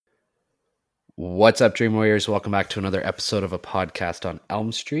What's up, Dream Warriors? Welcome back to another episode of a podcast on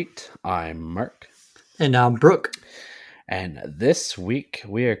Elm Street. I'm Mark. And I'm Brooke. And this week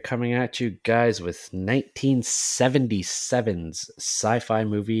we are coming at you guys with 1977's sci-fi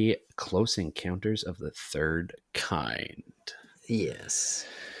movie Close Encounters of the Third Kind. Yes.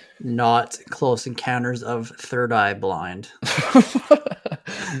 Not Close Encounters of Third Eye Blind.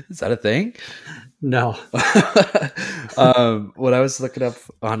 Is that a thing? No. When I was looking up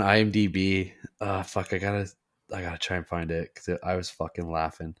on IMDb, I gotta try and find it because I was fucking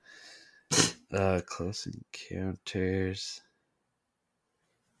laughing. Close Encounters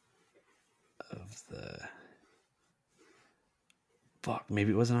of the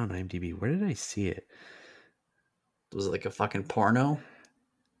maybe it wasn't on IMDb. Where did I see it? Was it like a fucking porno?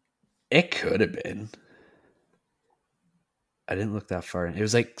 It could have been. I didn't look that far. It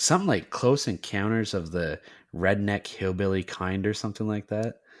was like something like Close Encounters of the Redneck Hillbilly Kind or something like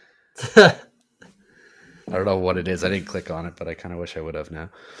that. I don't know what it is. I didn't click on it, but I kind of wish I would have now.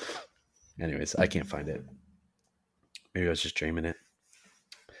 Anyways, I can't find it. Maybe I was just dreaming it.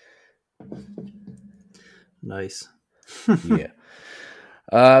 Nice. Yeah.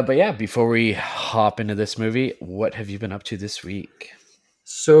 But yeah, before we hop into this movie, what have you been up to this week?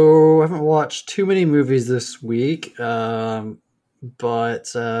 So I haven't watched too many movies this week, but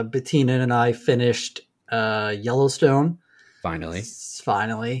Bettina and I finished Yellowstone. Finally.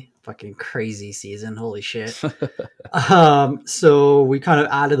 Fucking crazy season. Holy shit. So we kind of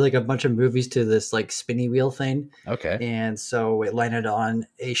added like a bunch of movies to this like spinny wheel thing. Okay. And so it landed on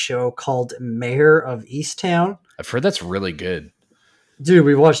a show called Mayor of Easttown. I've heard that's really good. Dude,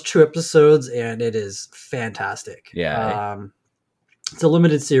 we watched 2 episodes and it is fantastic. Yeah. It's a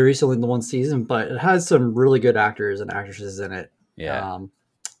limited series, only the 1 season, but it has some really good actors and actresses in it. Yeah.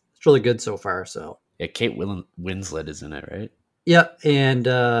 It's really good so far. So yeah, Kate Winslet is in it, right? Yep, and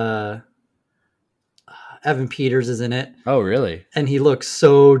Evan Peters is in it. Oh, really? And he looks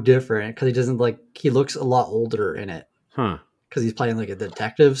so different because he looks a lot older in it. Huh. Because he's playing like a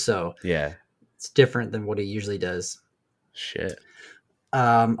detective, so yeah, it's different than what he usually does. Shit.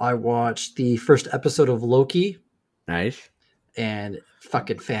 I watched the first episode of Loki. Nice. And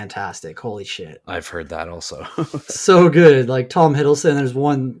fucking fantastic. Holy shit. I've heard that also. So good. Like Tom Hiddleston, there's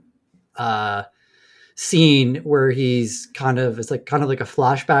one scene where it's kind of like a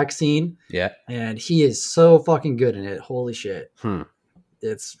flashback scene. Yeah. And he is so fucking good in it. Holy shit.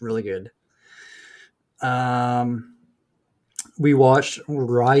 It's really good. We watched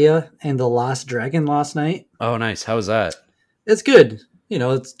Raya and the Last Dragon last night. Oh, nice. How was that? It's good.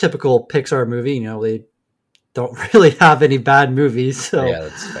 It's typical Pixar movie. They don't really have any bad movies. So yeah,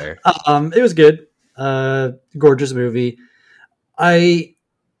 that's fair. It was good. Gorgeous movie. I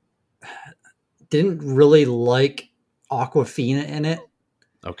didn't really like Awkwafina in it.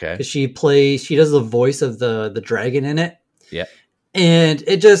 Okay. Because she does the voice of the dragon in it. Yeah. And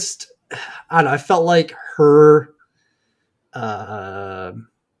it just, I don't know, I felt like her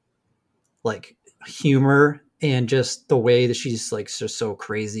like humor and just the way that she's like just so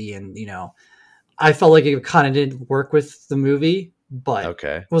crazy and I felt like it kind of didn't work with the movie, but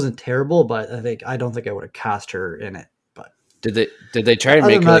okay. It wasn't terrible, but I don't think I would have cast her in it. But did they try and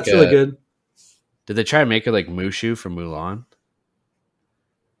make her like really good? Did they try and make her like Mushu from Mulan?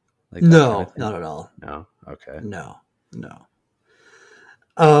 Like no, kind of not at all. No. Okay. No.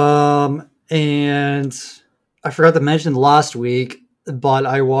 And I forgot to mention last week, but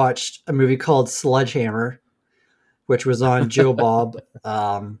I watched a movie called Sledgehammer, which was on Joe Bob.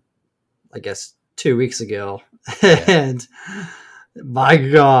 I guess 2 weeks ago. Yeah. And my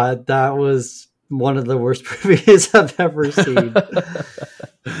God, that was one of the worst movies I've ever seen.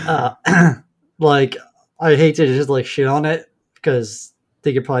 Like, I hate to just like shit on it because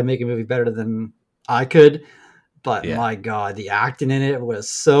they could probably make a movie better than I could. But my God, the acting in it was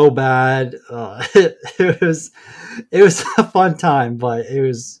so bad. It was a fun time, but it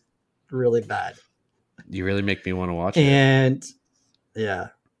was really bad. You really make me want to watch it. And yeah.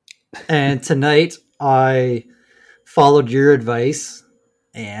 And tonight I followed your advice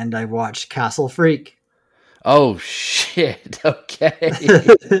and I watched Castle Freak. Oh shit. Okay.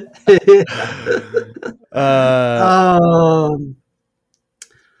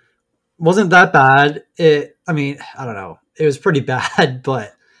 Wasn't that bad. I don't know. It was pretty bad,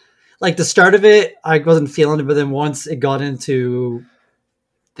 but like the start of it, I wasn't feeling it. But then once it got into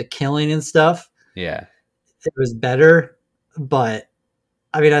the killing and stuff, yeah, it was better. But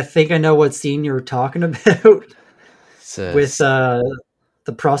I think I know what scene you were talking about with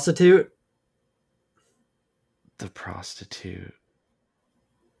the prostitute. The prostitute.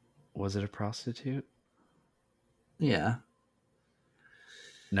 Was it a prostitute? Yeah.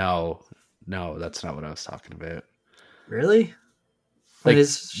 No. No, that's not what I was talking about. Really? Like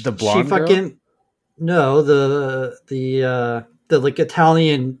the blonde girl? No, the like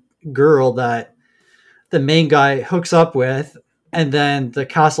Italian girl that the main guy hooks up with, and then the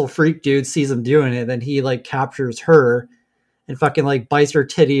castle freak dude sees him doing it, then he like captures her and fucking like bites her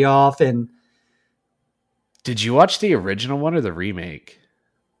titty off. And did you watch the original one or the remake?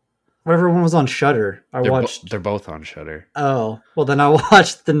 whatever one was on Shudder, I watched. They're both on Shudder. Oh, well then I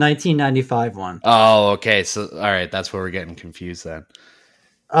watched the 1995 one. Oh, okay. So all right, that's where we're getting confused then.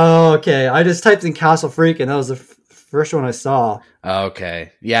 Oh, okay. I just typed in Castle Freak, and that was the first one I saw.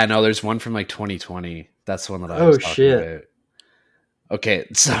 Okay. Yeah, no, there's one from like 2020. That's the one that I was talking about. Okay,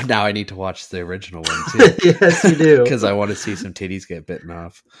 so now I need to watch the original one too. Yes, you do. Because I want to see some titties get bitten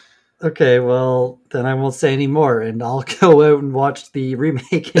off. Okay, well, then I won't say any more, and I'll go out and watch the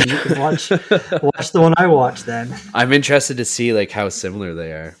remake, and you can watch the one I watched then. I'm interested to see like how similar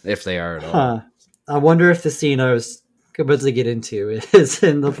they are, if they are at all. I wonder if the scene I was about to get into is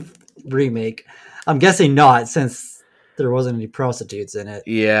in the remake. I'm guessing not, since there wasn't any prostitutes in it.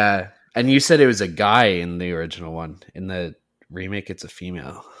 Yeah, and you said it was a guy in the original one. In the remake, it's a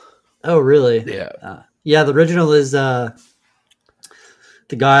female. Oh, really? Yeah. Yeah, the original is the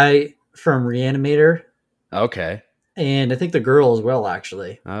guy from Reanimator. Okay. And I think the girl as well,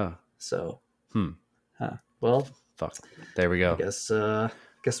 actually. Oh. So. Well. Fuck. There we go. Guess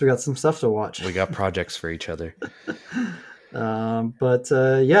we got some stuff to watch. We got projects for each other.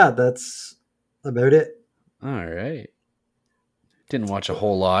 Yeah, that's about it. All right. Didn't watch a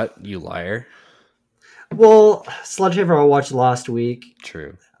whole lot, you liar. Well, Sledgehammer I watched last week.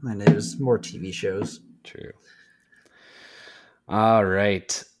 True. And it was more TV shows. True. All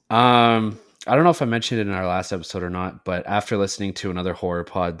right. I don't know if I mentioned it in our last episode or not, but after listening to another Horror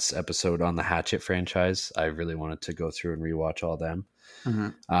Pods episode on the Hatchet franchise, I really wanted to go through and rewatch all of them.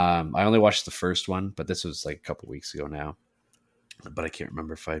 Mm-hmm. I only watched the first one, but this was like a couple weeks ago now. But I can't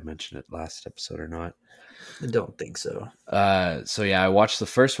remember if I mentioned it last episode or not. I don't think so. So yeah, I watched the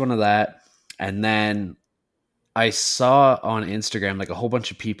first one of that, and then I saw on Instagram like a whole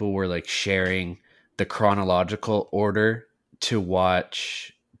bunch of people were like sharing the chronological order to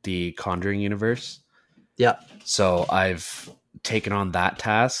watch the Conjuring universe. Yeah. So I've taken on that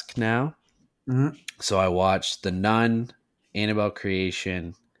task now. Mm-hmm. So I watched The Nun, Annabelle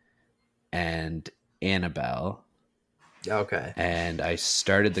Creation, and Annabelle. Okay. And I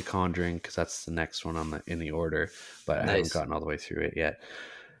started The Conjuring because that's the next one in the order, but I haven't gotten all the way through it yet.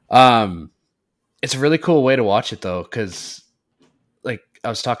 It's a really cool way to watch it though, because like I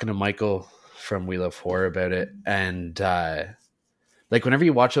was talking to Michael from We Love Horror about it, and like whenever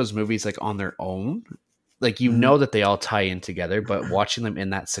you watch those movies like on their own, like you know that they all tie in together, but watching them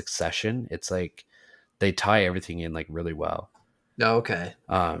in that succession, it's like they tie everything in like really well. Okay.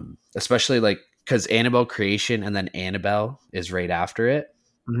 Especially like because Annabelle Creation and then Annabelle is right after it,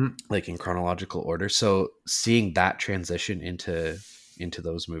 like in chronological order. So seeing that transition into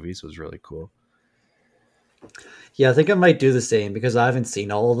those movies was really cool. Yeah, I think I might do the same because I haven't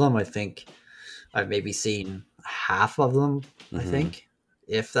seen all of them. I think I've maybe seen half of them, I think,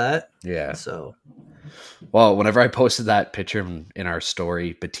 if that. Yeah. So, well, whenever I posted that picture in our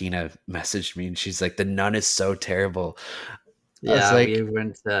story, Bettina messaged me and she's like, "The Nun is so terrible." Yeah, we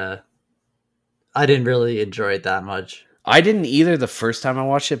went. I didn't really enjoy it that much. I didn't either the first time I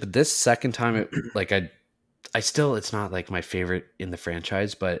watched it, but this second time, it's not like my favorite in the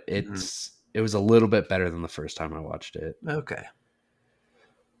franchise, but it was a little bit better than the first time I watched it. Okay.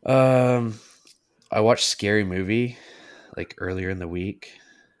 I watched Scary Movie like earlier in the week.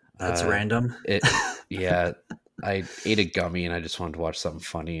 That's random. Yeah, I ate a gummy and I just wanted to watch something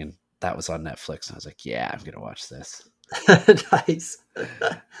funny, and that was on Netflix. And I was like, yeah, I'm going to watch this. Nice.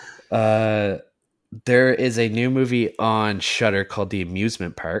 There is a new movie on Shudder called The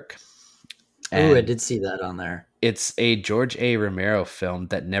Amusement Park. Oh, I did see that on there. It's a George A. Romero film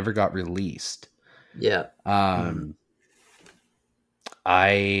that never got released. Yeah. I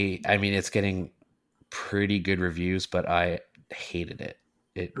mean, it's getting pretty good reviews, but I hated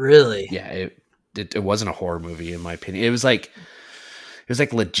it. Really? Yeah, it wasn't a horror movie in my opinion. It was like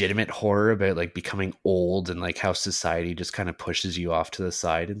legitimate horror about like becoming old and like how society just kind of pushes you off to the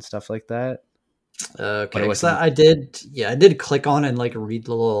side and stuff like that. Okay, I did click on and like read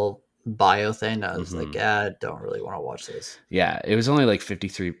the little bio thing. I was like, I don't really want to watch this. Yeah, it was only like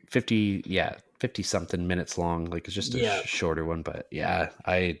 50 something minutes long. Like it's just a shorter one, but yeah,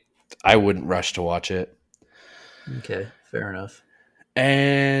 I wouldn't rush to watch it. Okay, fair enough.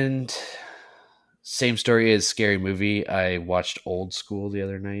 And same story as Scary Movie. I watched Old School the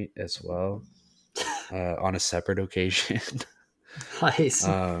other night as well, on a separate occasion. Nice.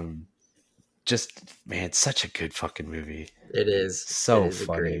 man, it's such a good fucking movie. It is. So it is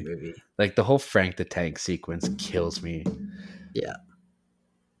funny. A great movie. Like the whole Frank the Tank sequence kills me. Yeah.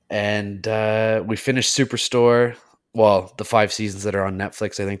 And we finished Superstore. Well, the 5 seasons that are on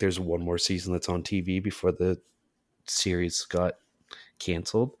Netflix. I think there's one more season that's on TV before the series got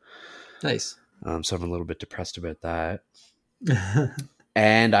canceled. Nice. So I'm a little bit depressed about that.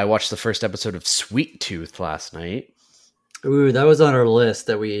 And I watched the first episode of Sweet Tooth last night. Ooh, that was on our list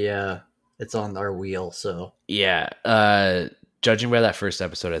that we it's on our wheel, so yeah. Judging by that first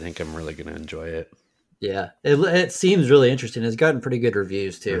episode, I think I'm really gonna enjoy it. Yeah, it seems really interesting. It's gotten pretty good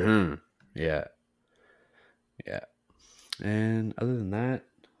reviews too. Mm-hmm. Yeah. And other than that,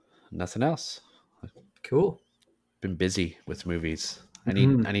 nothing else. Cool. Been busy with movies. I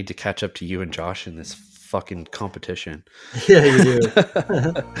need to catch up to you and Josh in this fucking competition. Yeah, you do.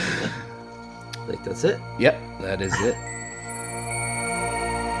 I think that's it. Yep, that is it.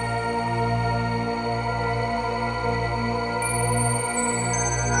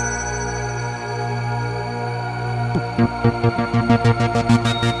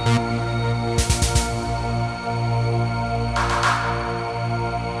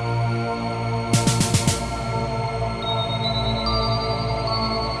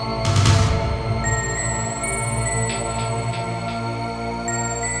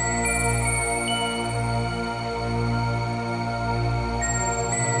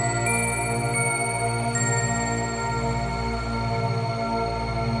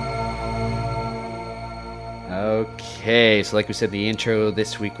 Okay, so like we said in the intro,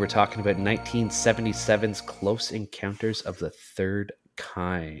 this week we're talking about 1977's Close Encounters of the Third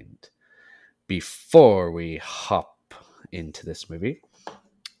Kind. Before we hop into this movie,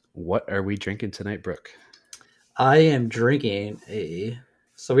 what are we drinking tonight, Brooke? I am drinking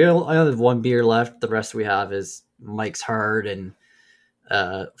so I only have one beer left. The rest we have is Mike's Hard and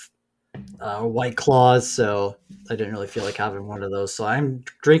White Claws, so I didn't really feel like having one of those. So I'm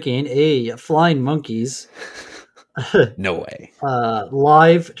drinking a Flying Monkeys. No way.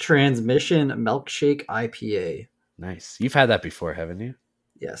 Live Transmission Milkshake IPA. Nice. You've had that before, haven't you?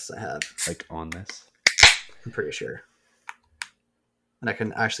 Yes, I have. Like on this? I'm pretty sure. And I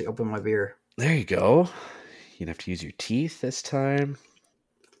can actually open my beer. There you go. You don't have to use your teeth this time.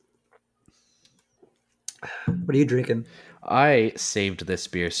 What are you drinking? I saved this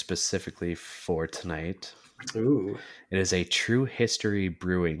beer specifically for tonight. Ooh. It is a True History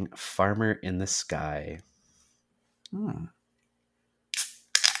Brewing Farmer in the Sky.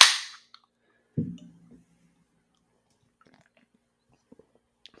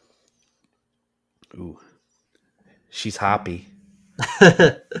 Ooh. She's hoppy.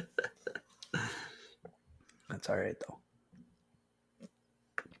 That's all right, though.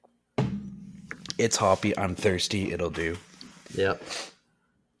 It's hoppy. I'm thirsty. It'll do. Yep.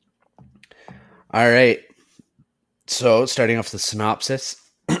 All right. So, starting off the synopsis.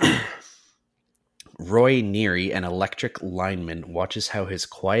 Roy Neary, an electric lineman, watches how his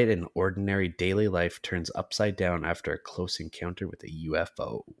quiet and ordinary daily life turns upside down after a close encounter with a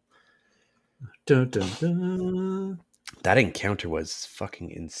UFO. Dun, dun, dun. That encounter was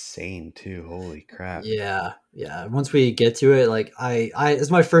fucking insane too. Holy crap. Yeah. Once we get to it, like I it's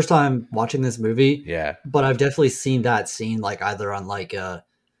my first time watching this movie. Yeah. But I've definitely seen that scene like either on like a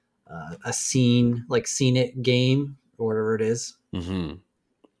scene, like Seen It game or whatever it is. Mm-hmm.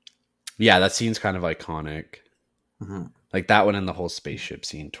 Yeah, that scene's kind of iconic. Mm-hmm. Like that one and the whole spaceship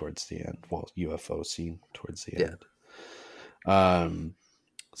scene towards the end. Well, UFO scene towards the end.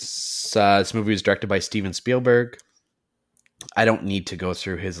 So this movie was directed by Steven Spielberg. I don't need to go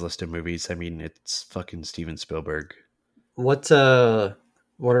through his list of movies. I mean, it's fucking Steven Spielberg. What are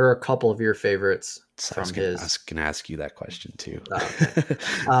a couple of your favorites from his? I was gonna ask you that question too. Okay.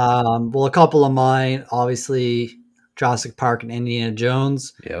 Well, a couple of mine, obviously, Jurassic Park and Indiana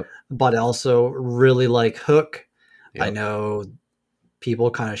Jones. Yep. But I also really like Hook. Yep. I know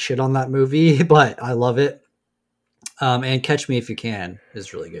people kind of shit on that movie, but I love it. And Catch Me If You Can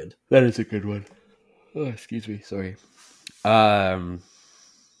is really good. That is a good one. Oh, excuse me. Sorry. Yeah,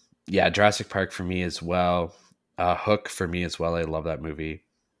 Jurassic Park for me as well. Hook for me as well. I love that movie.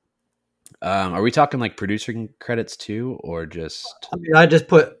 Are we talking like producing credits too, or just? I mean, I just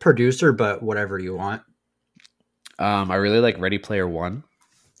put producer, but whatever you want. I really like Ready Player One.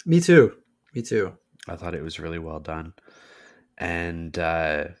 Me too. I thought it was really well done. And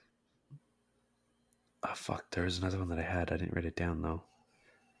fuck, there was another one that I had. I didn't write it down though.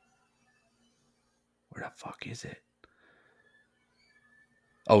 Where the fuck is it?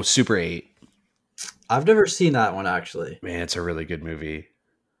 Oh, Super 8. I've never seen that one actually. Man, it's a really good movie.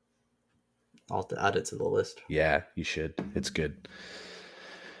 I'll have to add it to the list. Yeah, you should. It's good.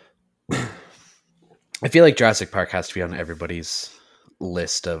 I feel like Jurassic Park has to be on everybody's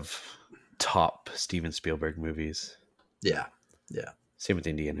list of top Steven Spielberg movies. Yeah. Yeah. Same with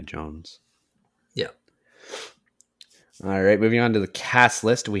Indiana Jones. Yeah. All right, moving on to the cast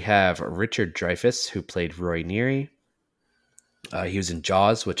list, we have Richard Dreyfus, who played Roy Neary. He was in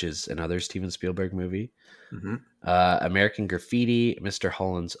Jaws, which is another Steven Spielberg movie. Mm-hmm. American Graffiti, Mr.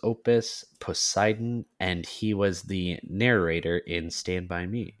 Holland's Opus, Poseidon, and he was the narrator in Stand By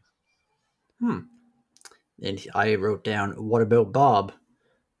Me. And I wrote down, what about Bob?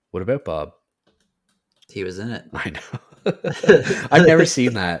 What about Bob? He was in it. I know. I've never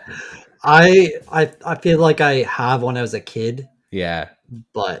seen that. I feel like I have when I was a kid. Yeah.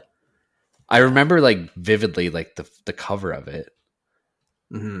 But I remember like vividly like the cover of it.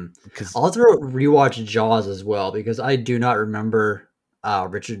 Because I'll have to rewatch Jaws as well, because I do not remember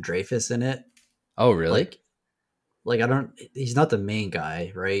Richard Dreyfus in it. Oh, really? Like I don't. He's not the main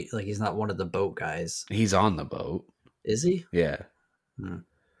guy, right? Like he's not one of the boat guys. He's on the boat. Is he? Yeah.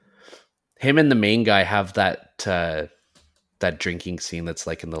 Him and the main guy have that that drinking scene that's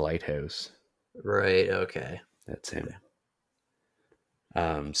like in the lighthouse. Right. Okay. That's him.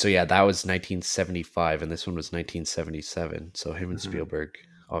 So yeah, that was 1975, and this one was 1977. So him and Spielberg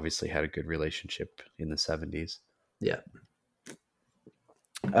obviously had a good relationship in the 70s. Yeah.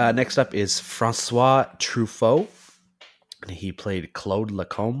 Next up is Francois Truffaut. He played Claude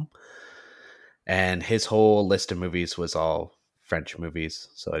Lacombe, and his whole list of movies was all French movies,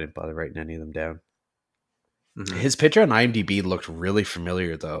 so I didn't bother writing any of them down. His picture on IMDb looked really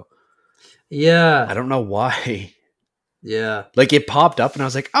familiar, though. Yeah. I don't know why. Yeah. Like, it popped up, and I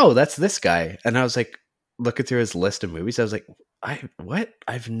was like, oh, that's this guy. And I was like, looking through his list of movies, I was like, what?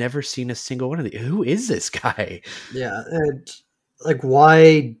 I've never seen a single one of these. Who is this guy? Yeah. And, like,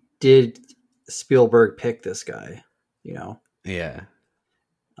 why did Spielberg pick this guy? You know? Yeah.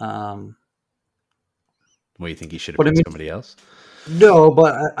 What do you think he should have picked somebody else? No,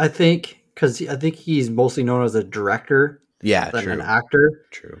 but I think because I think he's mostly known as a director, than an actor.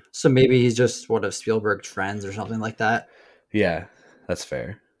 True. So maybe he's just one of Spielberg's friends or something like that. Yeah, that's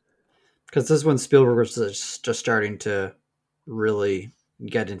fair. Because this is when Spielberg was just starting to really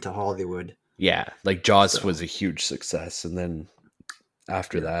get into Hollywood. Yeah, like Jaws was a huge success, and then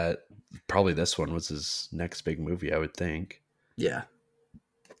after that, probably this one was his next big movie, I would think. Yeah.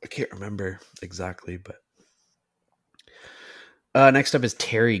 I can't remember exactly, but next up is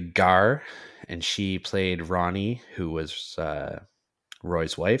Terry Garr, and she played Ronnie, who was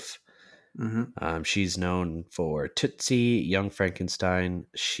Roy's wife. She's known for Tootsie, Young Frankenstein.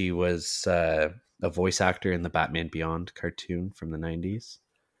 She was a voice actor in the Batman Beyond cartoon from the 90s.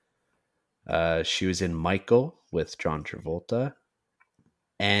 She was in Michael with John Travolta.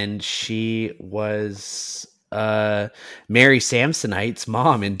 And she was Mary Samsonite's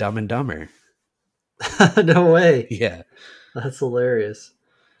mom in Dumb and Dumber. No way. Yeah. That's hilarious.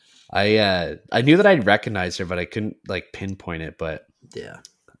 I knew that I'd recognize her, but I couldn't like pinpoint it. But yeah,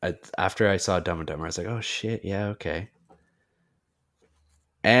 after I saw Dumb and Dumber, I was like, oh shit, yeah, okay.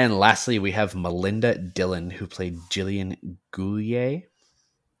 And lastly, we have Melinda Dillon, who played Gillian Goulier.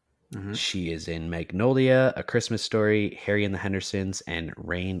 She is in Magnolia, A Christmas Story, Harry and the Hendersons, and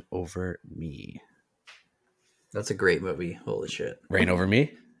Reign Over Me. That's a great movie. Holy shit. Reign Over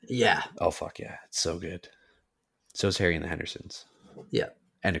Me? Yeah. Oh, fuck yeah. It's so good. So is Harry and the Hendersons. Yeah.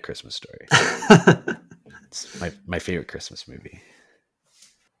 And A Christmas Story. It's my favorite Christmas movie.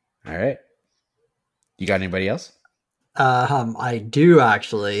 All right. You got anybody else? I do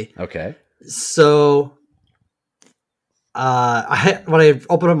actually. Okay. So when I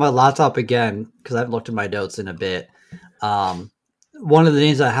opened up my laptop again, because I haven't looked at my notes in a bit, one of the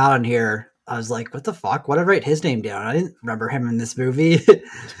names I had on here, I was like, what the fuck? Why did I write his name down? I didn't remember him in this movie.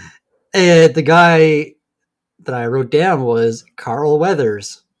 And the guy that I wrote down was Carl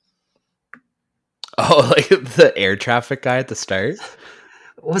Weathers. Oh, like the air traffic guy at the start?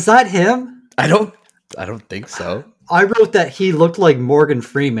 Was that him? I don't think so. I wrote that he looked like Morgan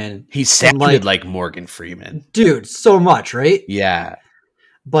Freeman. He sounded like Morgan Freeman. Dude, so much, right? Yeah.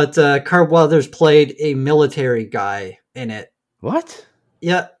 But Carl Weathers played a military guy in it. What?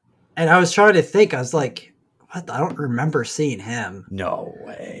 Yeah. And I was trying to think. I was like, what? I don't remember seeing him. No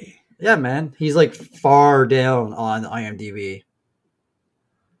way. Yeah, man. He's like far down on IMDb.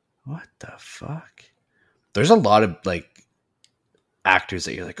 What the fuck? There's a lot of like actors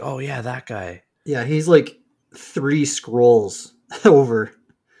that you're like, oh yeah, that guy. Yeah, he's like 3 scrolls over.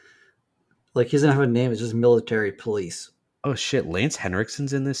 Like he doesn't have a name. It's just military police. Oh shit, Lance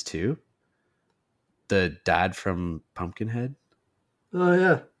Henriksen's in this too? The dad from Pumpkinhead? Oh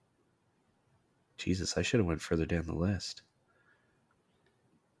yeah. Jesus, I should have went further down the list.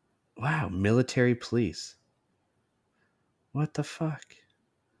 Wow, military police. What the fuck?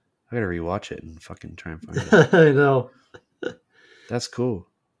 I gotta rewatch it and fucking try and find it. I know. That's cool.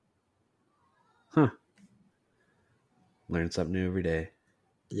 Huh. Learn something new every day.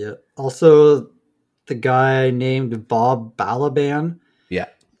 Yeah. Also, the guy named Bob Balaban. Yeah.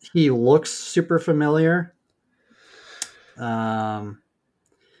 He looks super familiar. And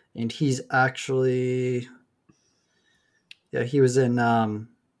he's actually, yeah, he was in The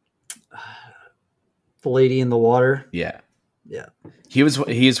Lady in the Water. Yeah. Yeah.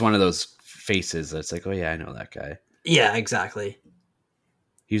 He's one of those faces that's like, oh yeah, I know that guy. Yeah, exactly.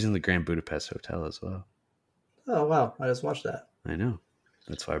 He was in the Grand Budapest Hotel as well. Oh wow, I just watched that. I know.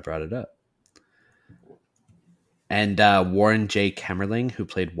 That's why I brought it up. And Warren J. Kemmerling, who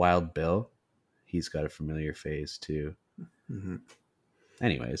played Wild Bill, he's got a familiar face too. Mm-hmm.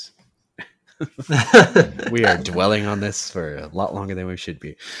 Anyways, we are dwelling on this for a lot longer than we should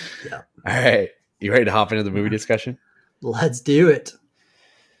be. Yeah. All right. You ready to hop into the movie discussion? Let's do it.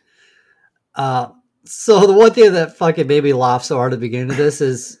 So the one thing that fucking made me laugh so hard at the beginning of this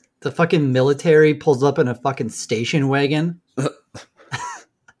is the fucking military pulls up in a fucking station wagon.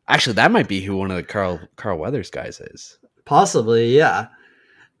 Actually, that might be who one of the Carl Weathers guys is. Possibly, yeah.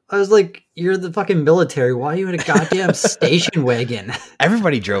 I was like, you're the fucking military. Why are you in a goddamn station wagon?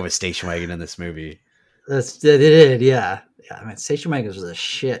 Everybody drove a station wagon in this movie. They did, yeah. Yeah, I mean, station wagons was a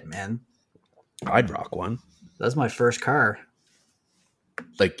shit, man. I'd rock one. That was my first car.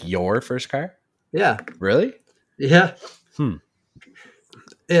 Like your first car? Yeah. Really? Yeah.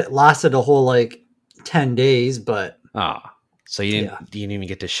 It lasted a whole, 10 days, but... Ah. So you didn't even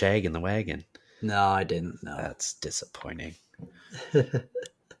get to shag in the wagon? No, I didn't. No. That's disappointing.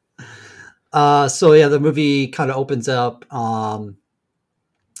 So yeah, the movie kind of opens up.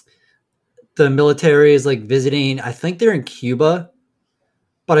 The military is visiting. I think they're in Cuba,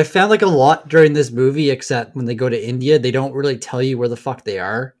 but I found a lot during this movie, except when they go to India, they don't really tell you where the fuck they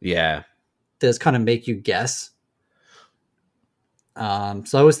are. Yeah, They just kind of make you guess. So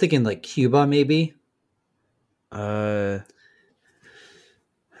I was thinking Cuba, maybe.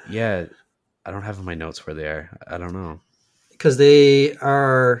 Yeah, I don't have in my notes where they are. I don't know. Because they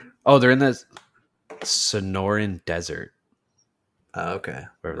are... Oh, they're in the Sonoran Desert. Okay.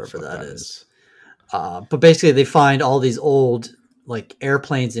 Wherever that is. is. But basically they find all these old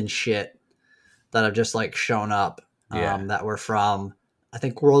airplanes and shit that have just shown up that were from, I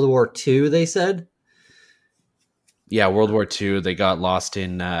think, World War II, they said. Yeah, World War II. They got lost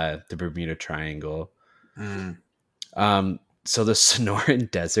in the Bermuda Triangle. So the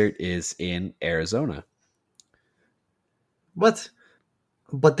Sonoran Desert is in Arizona. What?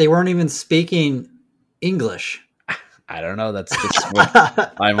 But they weren't even speaking English. I don't know. That's just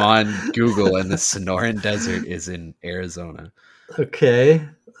what I'm on Google, and the Sonoran Desert is in Arizona. Okay.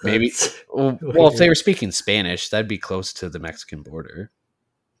 Maybe. Well, if they were speaking Spanish, that'd be close to the Mexican border.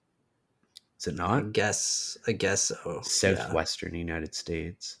 Is it not? I guess so. Southwestern United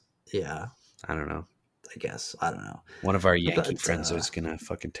States. Yeah. I don't know. I guess. I don't know. One of our Yankee friends is going to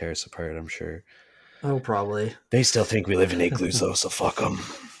fucking tear us apart, I'm sure. Oh, probably. They still think we live in igloos, though, so fuck them.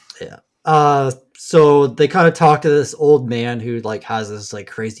 Yeah. So they kind of talk to this old man who has this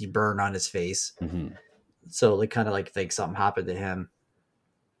crazy burn on his face. Mm-hmm. So they kind of think something happened to him.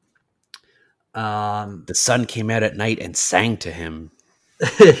 The sun came out at night and sang to him.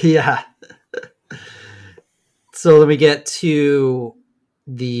 Yeah. So then we get to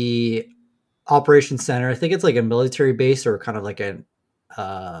the operations center. I think it's a military base or kind of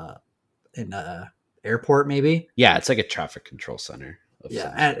an airport, maybe. Yeah, it's a traffic control center.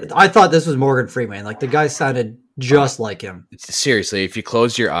 Yeah, and I thought this was Morgan Freeman. The guy sounded just like him. Seriously, if you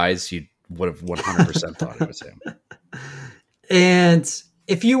closed your eyes, you would have 100% thought it was him. And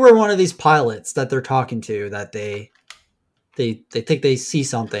if you were one of these pilots that they're talking to, that they think they see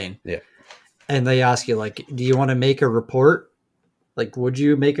something, yeah, and they ask you do you want to make a report? Would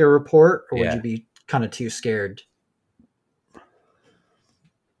you make a report, or would you be kind of too scared?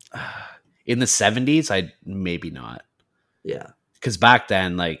 In the 70s, I'd maybe not. Yeah. Because back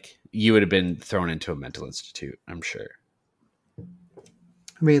then, you would have been thrown into a mental institute, I'm sure. I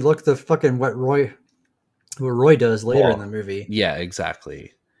mean, look, the fucking what Roy does later in the movie. Yeah,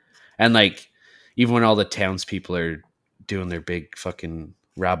 exactly. And even when all the townspeople are doing their big fucking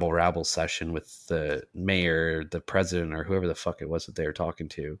rabble session with the mayor, the president, or whoever the fuck it was that they were talking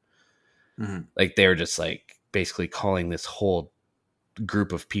to, they were just basically calling this whole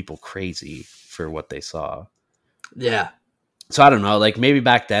group of people crazy for what they saw. Yeah. So I don't know, maybe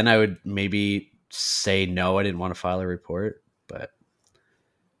back then I would maybe say no, I didn't want to file a report, but.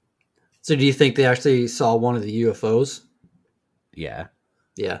 So do you think they actually saw one of the UFOs? Yeah.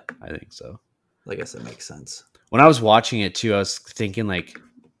 Yeah. I think so. I guess that makes sense. When I was watching it too, I was thinking like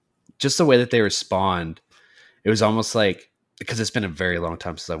just the way that they respond, it was almost like, because it's been a very long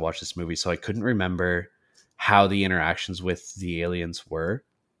time since I watched this movie, so I couldn't remember how the interactions with the aliens were.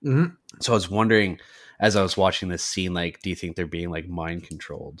 Mm-hmm. So I was wondering, as I was watching this scene, like, do you think they're being like mind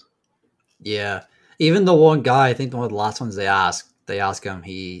controlled? Yeah. Even the one guy, I think one of the last ones they ask him,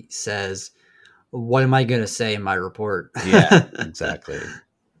 he says, "What am I going to say in my report?" Yeah, exactly.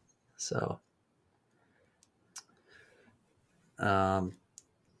 So, the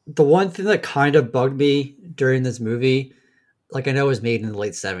one thing that kind of bugged me during this movie, like I know it was made in the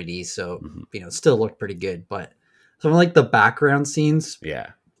late 70s, so it still looked pretty good, but some of like the background scenes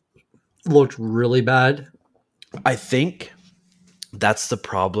looked really bad. I think that's the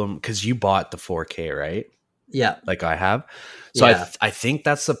problem, because you bought the 4K, right? Yeah. Like I have. So I think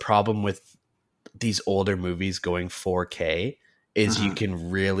that's the problem with these older movies going 4K is you can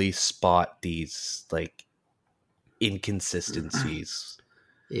really spot these like inconsistencies.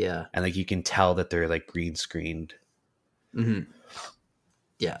 Yeah. And like you can tell that they're like green screened.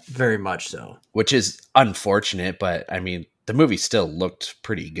 Yeah, very much so. Which is unfortunate, but I mean, the movie still looked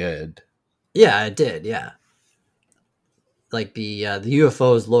pretty good. Yeah, it did. Yeah. Like the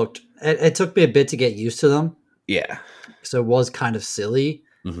UFOs looked, it took me a bit to get used to them. Yeah. So it was kind of silly,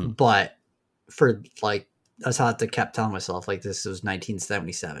 but for like, that's how I kept telling myself, like, this was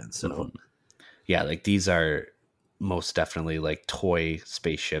 1977. So yeah, like these are most definitely like toy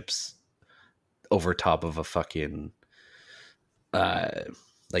spaceships over top of a fucking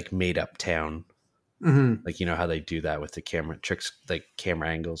like made up town. Like, you know how they do that with the camera tricks, like camera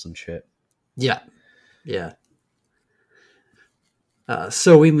angles and shit. Yeah.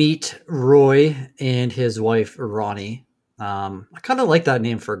 So we meet Roy and his wife Ronnie. I kind of like that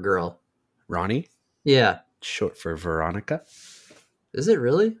name for a girl. Ronnie? Yeah. Short for Veronica. Is it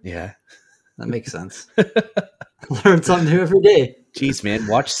really? Yeah. That makes sense. Learn something new every day. Jeez, man.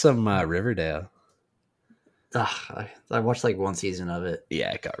 Watch some Riverdale. I watched like one season of it.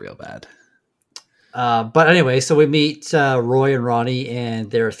 Yeah, it got real bad. But anyway, so we meet Roy and Ronnie and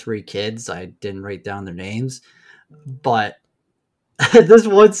their 3 kids. I didn't write down their names, but this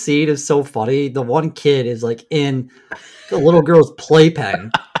one scene is so funny. The one kid is like in the little girl's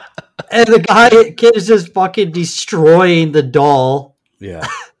playpen, and the kid is just fucking destroying the doll. Yeah.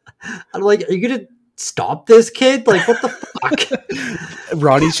 I'm like, are you gonna stop this kid? Like, what the fuck?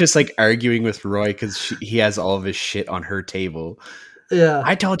 Ronnie's just like arguing with Roy because he has all of his shit on her table. Yeah.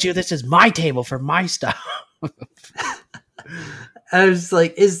 I told you this is my table for my stuff. I was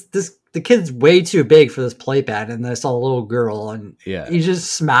like, the kid's way too big for this playpen, and I saw a little girl, and he's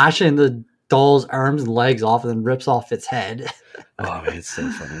just smashing the doll's arms and legs off, and then rips off its head. Oh man, it's so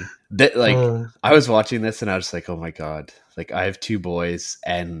funny. I was watching this, and I was like, oh my god! Like, I have 2 boys,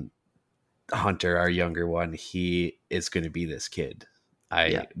 and Hunter, our younger one, he is going to be this kid.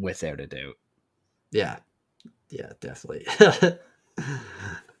 Without a doubt. Yeah, definitely.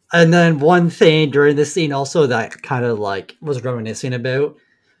 And then one thing during this scene also that kind of like was reminiscing about,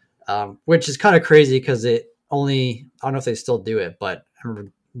 which is kind of crazy because I don't know if they still do it, but I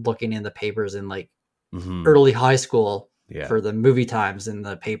remember looking in the papers in like early high school for the movie times in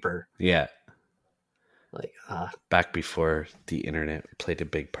the paper. Yeah. Like back before the internet played a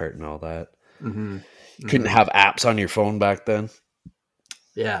big part in all that. Couldn't have apps on your phone back then.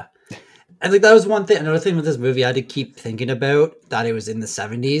 Yeah. I think that was one thing. Another thing with this movie I had to keep thinking about, that it was in the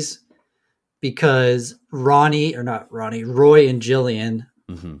 70s, because Roy and Jillian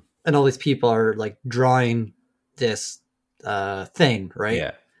and all these people are like drawing this thing, right?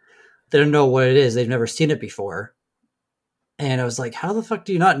 Yeah. They don't know what it is. They've never seen it before. And I was like, how the fuck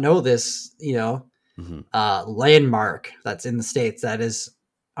do you not know this, landmark that's in the States that is,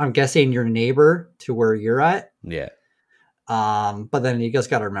 I'm guessing, your neighbor to where you're at? Yeah. But then you just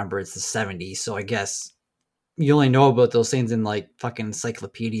got to remember it's the 70s, so I guess you only know about those things in like fucking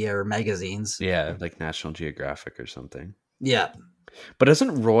encyclopedia or magazines. Yeah, like National Geographic or something. Yeah. But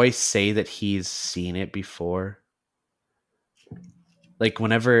doesn't Roy say that he's seen it before? Like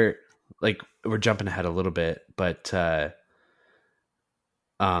whenever, like we're jumping ahead a little bit, but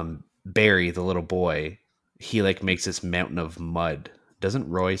Barry, the little boy, he like makes this mountain of mud. Doesn't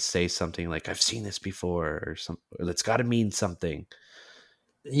Roy say something like, I've seen this before, or something? It's got to mean something.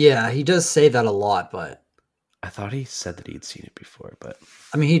 Yeah, he does say that a lot, but I thought he said that he'd seen it before, but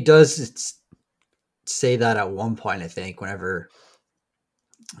I mean, he does say that at one point, I think, whenever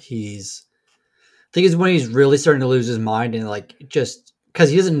I think it's when he's really starting to lose his mind, and like, just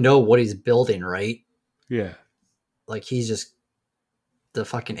because he doesn't know what he's building, right? Yeah. Like, he's just, the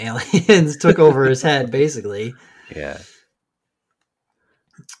fucking aliens took over his head, basically. Yeah.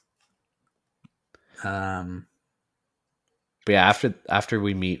 Um, But yeah, after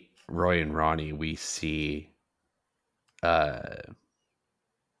we meet Roy and Ronnie, we see uh,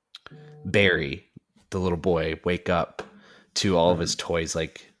 Barry, the little boy, wake up to all of his toys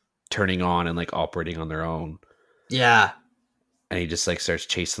like turning on and like operating on their own. Yeah. And he just like starts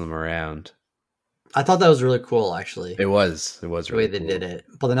chasing them around. I thought that was really cool, actually. It was the really way they cool. did it.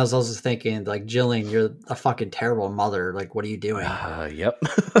 But then I was also thinking, like, Jillian, you're a fucking terrible mother. Like, what are you doing? Yep.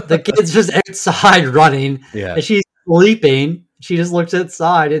 The kid's just outside running, Yeah. and she's sleeping. She just looks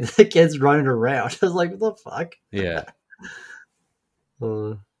outside, and the kid's running around. I was like, what the fuck? Yeah.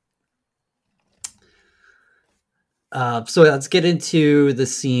 So let's get into the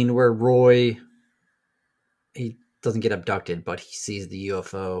scene where Roy, he doesn't get abducted, but he sees the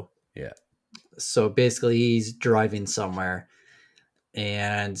UFO. Yeah. So basically, he's driving somewhere,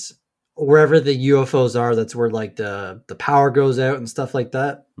 and wherever the UFOs are, that's where like the power goes out and stuff like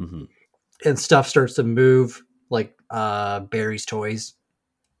that, Mm-hmm. and stuff starts to move, like Barry's toys,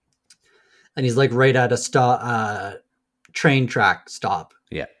 and he's like right at a stop, train track stop.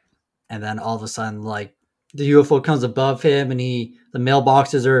 Yeah. And then all of a sudden, like the UFO comes above him, and the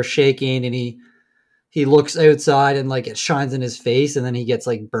mailboxes are shaking, and he looks outside, and like it shines in his face, and then he gets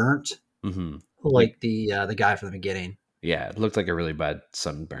like burnt, like the guy from the beginning. Yeah, it looked like a really bad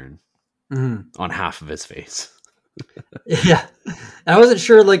sunburn on half of his face. Yeah, I wasn't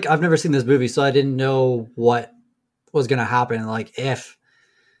sure. Like, I've never seen this movie, so I didn't know what was going to happen. Like, if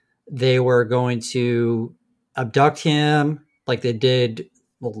they were going to abduct him, like they did,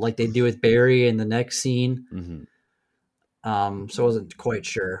 like they do with Barry in the next scene. So I wasn't quite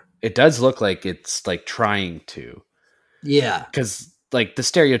sure. It does look like it's like trying to. Yeah, because like the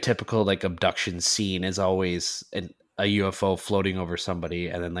stereotypical like abduction scene is always a UFO floating over somebody,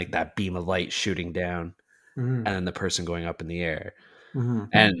 and then like that beam of light shooting down, and then the person going up in the air,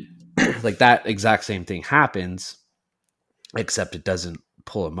 and like that exact same thing happens, except it doesn't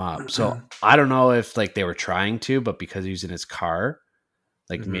pull him up. So I don't know if like they were trying to, but because he was in his car,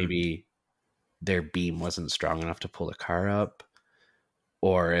 like maybe their beam wasn't strong enough to pull the car up,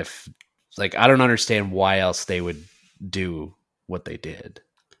 or if like I don't understand why else they would do what they did.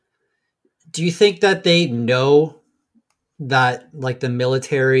 Do you think that they know that like the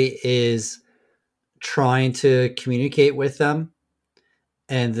military is trying to communicate with them,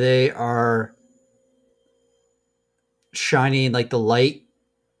 and they are shining like the light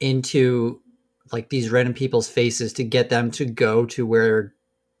into like these random people's faces to get them to go to where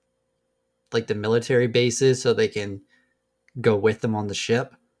like the military base is so they can go with them on the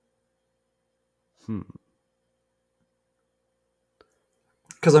ship?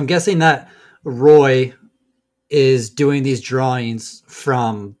 Because I'm guessing that Roy is doing these drawings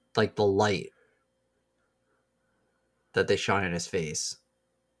from like the light that they shine in his face.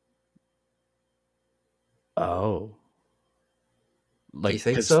 Oh, like you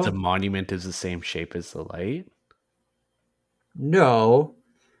think because so? the monument is the same shape as the light. No,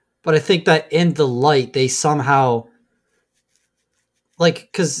 but I think that in the light they somehow like,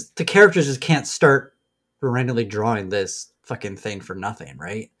 because the characters just can't start randomly drawing this fucking thing for nothing,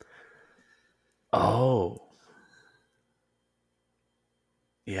 right? Oh,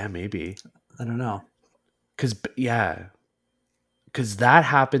 yeah, maybe. I don't know. Because that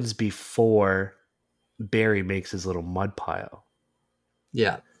happens before Barry makes his little mud pile.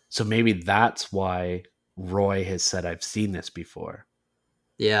 Yeah. So maybe that's why Roy has said, "I've seen this before."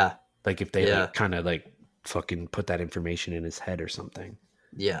 Yeah. Like if they like kind of like fucking put that information in his head or something.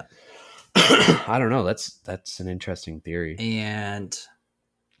 Yeah. I don't know. That's an interesting theory. And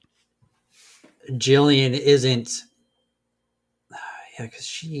Jillian isn't. Yeah, because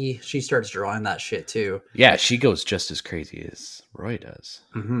she starts drawing that shit too. Yeah, she goes just as crazy as Roy does.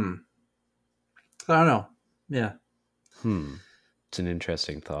 I don't know. Yeah. It's an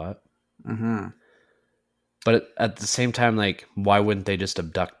interesting thought. But at the same time, like, why wouldn't they just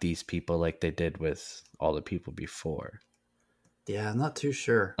abduct these people like they did with all the people before? Yeah, I'm not too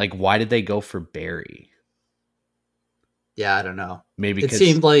sure. Like, why did they go for Barry? Yeah, I don't know. Maybe it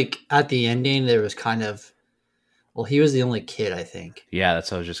seemed like at the ending there was kind of, well, he was the only kid, I think. Yeah,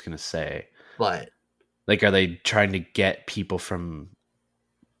 that's what I was just gonna say. But like, are they trying to get people from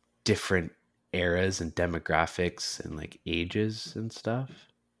different eras and demographics and like ages and stuff?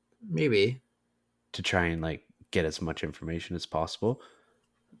 Maybe to try and like get as much information as possible.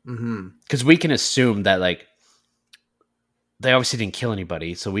 Because we can assume that like they obviously didn't kill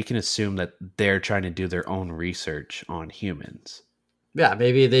anybody, so we can assume that they're trying to do their own research on humans. Yeah,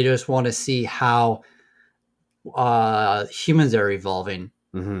 maybe they just want to see how humans are evolving.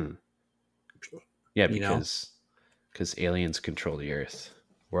 Yeah, because aliens control the earth.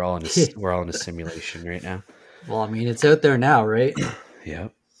 We're all in a simulation right now. Well, I mean, it's out there now, right? Yeah.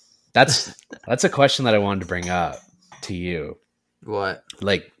 That's a question that I wanted to bring up to you. What?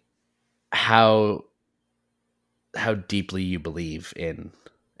 Like how deeply you believe in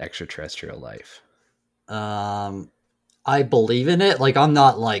extraterrestrial life. I believe in it. Like, I'm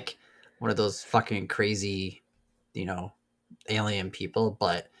not like one of those fucking crazy, alien people,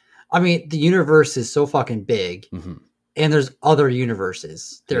 but I mean, the universe is so fucking big, and there's other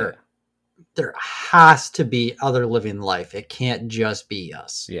universes. There has to be other living life. It can't just be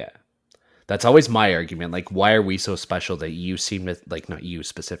us. Yeah. That's always my argument. Like, why are we so special that you seem to, like, not you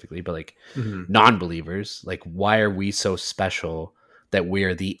specifically, but like non-believers, like, why are we so special that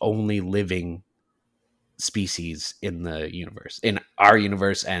we're the only living species in the universe, in our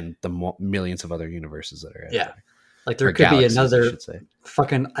universe and the millions of other universes that are out there? Like, there could be another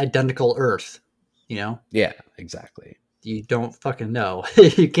fucking identical Earth, Yeah, exactly. You don't fucking know.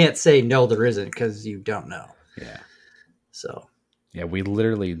 You can't say no, there isn't, because you don't know. Yeah. So. Yeah, we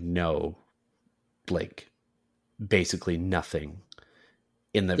literally know, like, basically nothing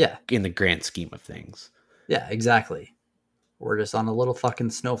in the grand scheme of things. Yeah, exactly. We're just on a little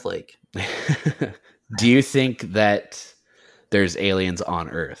fucking snowflake. Do you think that there's aliens on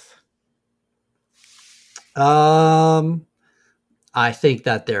Earth? I think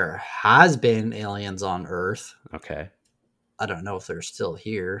that there has been aliens on Earth. Okay. I don't know if they're still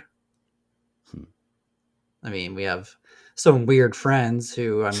here. I mean, we have some weird friends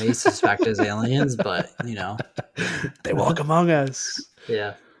who I may suspect as aliens, but they walk among us.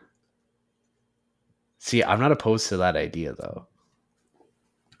 Yeah. See, I'm not opposed to that idea, though.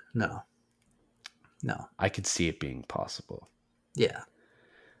 No. I could see it being possible. Yeah,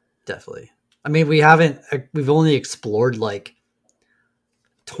 definitely. I mean, we've only explored like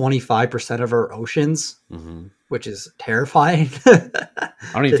 25% of our oceans, which is terrifying. I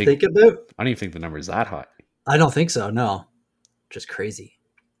don't even think about. I don't even think the number is that high. I don't think so. No, just crazy.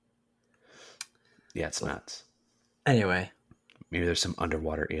 Yeah, it's nuts. Anyway, maybe there's some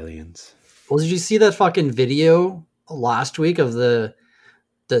underwater aliens. Well, did you see that fucking video last week of the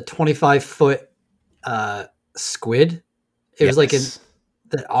 25-foot squid? It was like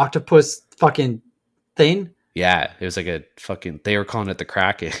the octopus fucking thing. Yeah, it was like a fucking. They were calling it the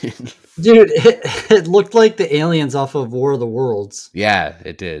Kraken. Dude, it looked like the aliens off of War of the Worlds. Yeah,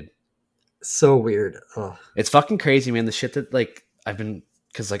 it did. So weird. Ugh. It's fucking crazy, man. The shit that like I've been,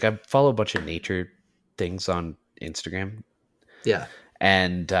 because like I follow a bunch of nature things on Instagram. Yeah,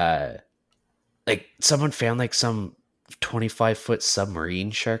 and like someone found like some 25-foot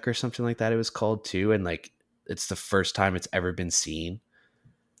submarine shark or something like that. It was called too, and like it's the first time it's ever been seen.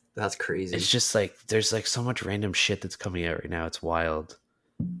 That's crazy. It's just like there's like so much random shit that's coming out right now. It's wild.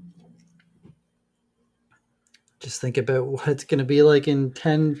 Just think about what it's going to be like in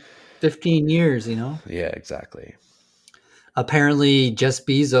 10, 15 years, Yeah, exactly. Apparently, Jeff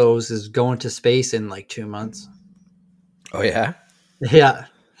Bezos is going to space in like 2 months. Oh, yeah? Yeah.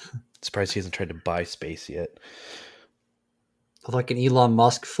 Surprised he hasn't tried to buy space yet. Fucking Elon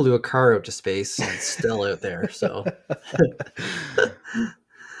Musk flew a car out to space and it's still out there. So,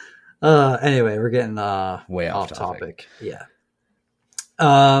 anyway, we're getting way off topic. Yeah.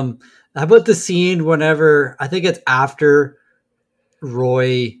 How about the scene whenever I think it's after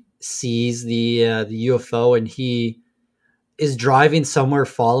Roy sees the UFO and he is driving somewhere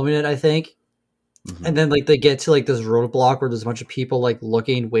following it, I think. And then like they get to like this roadblock where there's a bunch of people like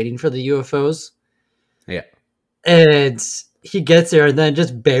looking, waiting for the UFOs. Yeah. And he gets there and then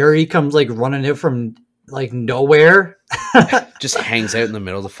just Barry comes like running out from like nowhere. Just hangs out in the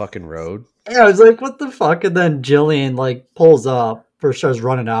middle of the fucking road. Yeah, I was like, what the fuck? And then Jillian like pulls up, first starts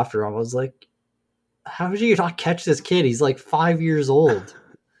running after him. I was like, how did you not catch this kid? He's like 5 years old.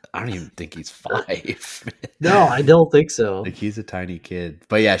 I don't even think he's 5. No, I don't think so. Like he's a tiny kid.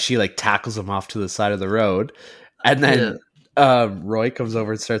 But yeah, she like tackles him off to the side of the road. And then Roy comes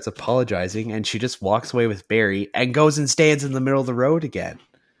over and starts apologizing. And she just walks away with Barry and goes and stands in the middle of the road again.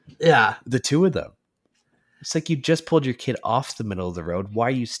 Yeah. The two of them. It's like you just pulled your kid off the middle of the road. Why are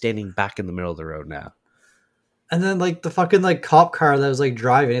you standing back in the middle of the road now? And then like the fucking like cop car that was like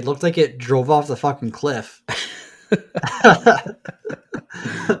driving, it looked like it drove off the fucking cliff.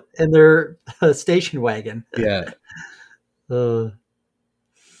 In their station wagon. Yeah. So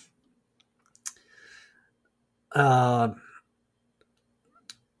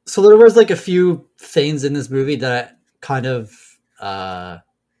there was like a few things in this movie that kind of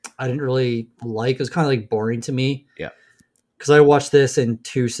I didn't really like. It was kind of like boring to me. Yeah. Because I watched this in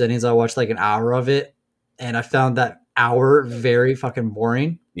 2 sittings. I watched like an hour of it, and I found that hour very fucking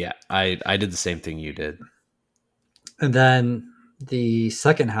boring. Yeah, I did the same thing you did. And then the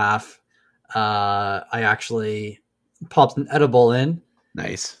second half, I actually popped an edible in,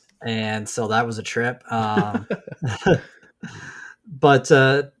 Nice. and so that was a trip. But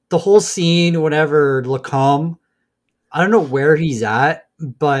the whole scene, whenever Lacombe, I don't know where he's at,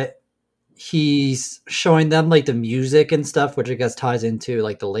 but he's showing them like the music and stuff, which I guess ties into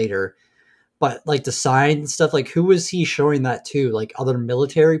like the later. But like the sign and stuff, like who was he showing that to? Like other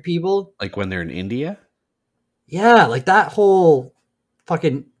military people? Like when they're in India? Yeah, like that whole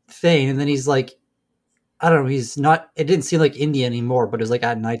fucking thing. And then he's like, I don't know, he's not, it didn't seem like India anymore, but it was like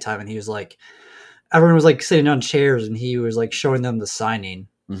at nighttime and he was like, everyone was like sitting on chairs and he was like showing them the signing.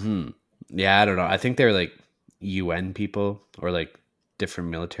 Mm-hmm. Yeah, I don't know. I think they're like UN people or like different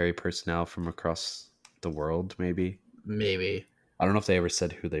military personnel from across the world, maybe. Maybe. I don't know if they ever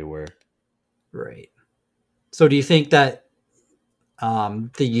said who they were. Right. So do you think that the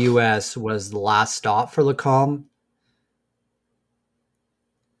US was the last stop for Lacombe?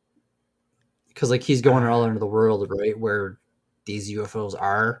 Because like he's going all over the world, right, where these UFOs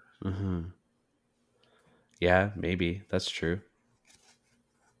are. Mm-hmm. Yeah, maybe that's true.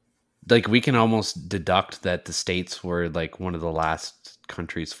 Like we can almost deduct that the States were like one of the last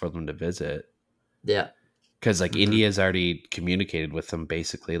countries for them to visit. Yeah. Because like India's already communicated with them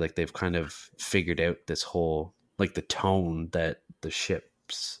basically. Like they've kind of figured out this whole like the tone that the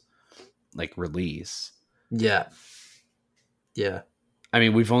ships like release. Yeah. Yeah. I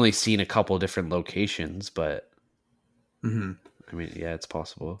mean, we've only seen a couple different locations, but I mean, yeah, it's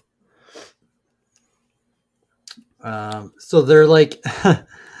possible. So they're like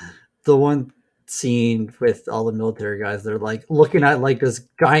the one scene with all the military guys, they're like looking at like this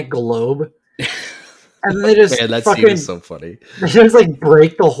giant globe. And then they just Man, that fucking, scene is so funny. They just like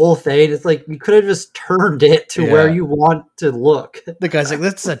break the whole thing. It's like you could have just turned it to where you want to look. The guy's like,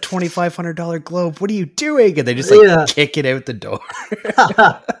 "That's a $2,500 globe. What are you doing?" And they just like kick it out the door.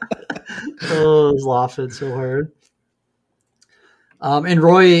 Oh, I was laughing so hard. And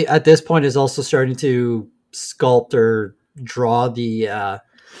Roy at this point is also starting to sculpt or draw the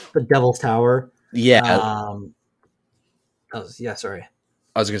Devil's Tower. Yeah. Sorry.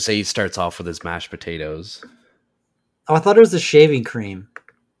 I was gonna say he starts off with his mashed potatoes. Oh, I thought it was the shaving cream.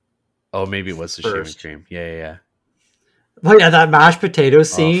 Oh, maybe it was the shaving cream. Yeah. But yeah, that mashed potato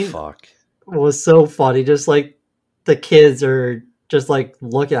scene was so funny. Just like the kids are just like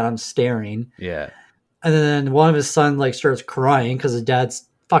looking at him staring. Yeah. And then one of his sons like starts crying because his dad's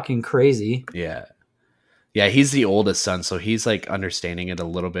fucking crazy. Yeah. Yeah, he's the oldest son, so he's like understanding it a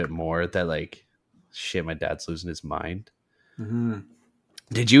little bit more that like, shit, my dad's losing his mind. Mm-hmm.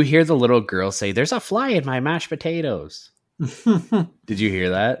 Did you hear the little girl say, "There's a fly in my mashed potatoes"? Did you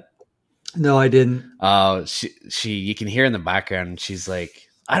hear that? No, I didn't. She you can hear in the background, she's like,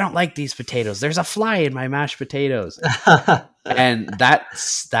 "I don't like these potatoes. There's a fly in my mashed potatoes." And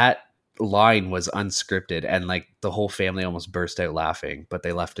that line was unscripted, and like the whole family almost burst out laughing, but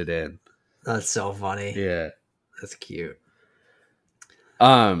they left it in. That's so funny. Yeah. That's cute.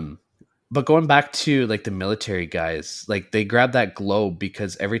 But going back to like the military guys, like they grabbed that globe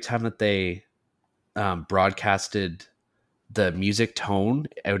because every time that they broadcasted the music tone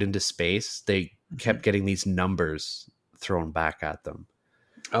out into space, they kept getting these numbers thrown back at them.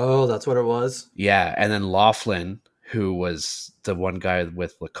 Oh, that's what it was? Yeah. And then Laughlin, who was the one guy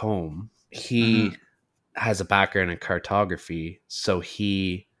with Lacombe, he has a background in cartography. So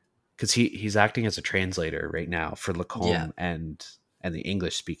because he's acting as a translator right now for Lacombe and the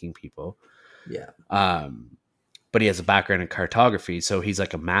English speaking people. Yeah. But he has a background in cartography, so he's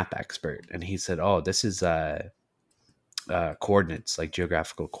like a map expert. And he said, "Oh, this is coordinates, like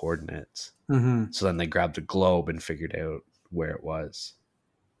geographical coordinates." So then they grabbed a globe and figured out where it was.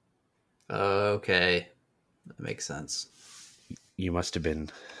 Okay. That makes sense. You must have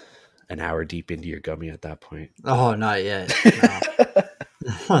been an hour deep into your gummy at that point. Oh, not yet.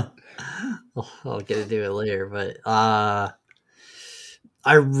 No. I'll get into it later, but I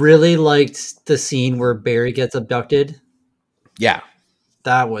really liked the scene where Barry gets abducted. Yeah.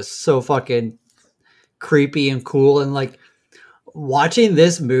 That was so fucking creepy and cool. And like watching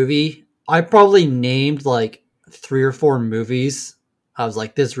this movie, I probably named like 3 or 4 movies. I was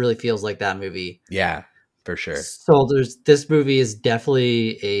like, this really feels like that movie. Yeah, for sure. So this movie is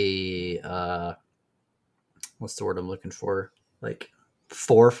definitely a what's the word I'm looking for? Like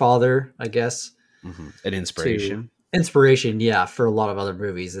forefather, I guess. An inspiration. Inspiration, yeah, for a lot of other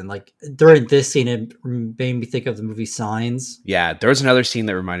movies. And like during this scene, it made me think of the movie Signs. Yeah, there was another scene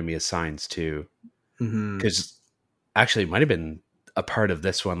that reminded me of Signs too. Because actually it might have been a part of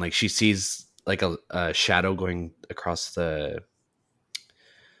this one. Like she sees like a shadow going across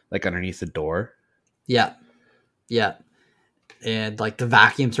like underneath the door. Yeah. and like the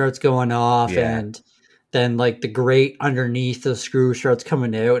vacuum starts going off, Yeah. and then like the grate underneath the screw starts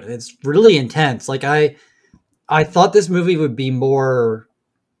coming out. It's really intense. Like I thought this movie would be more,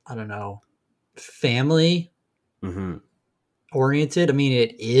 I don't know, family oriented. I mean,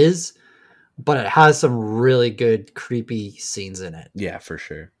 it is, but it has some really good creepy scenes in it. Yeah, for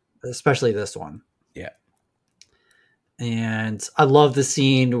sure. Especially this one. Yeah. And I love the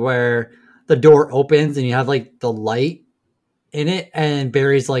scene where the door opens and you have like the light in it, and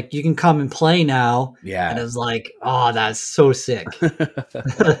Barry's like, "You can come and play now." Yeah. And it's like, oh, that's so sick.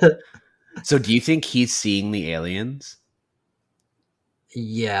 So do you think he's seeing the aliens?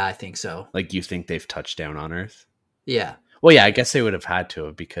 Yeah, I think so. Like, you think they've touched down on Earth? Yeah. Well, yeah, I guess they would have had to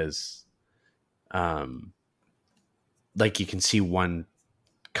have, because like you can see one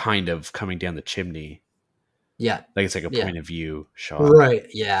kind of coming down the chimney. Yeah. Like it's like a point of view shot. Right.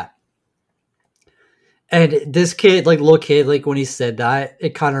 Yeah. And this kid, like little kid, like when he said that,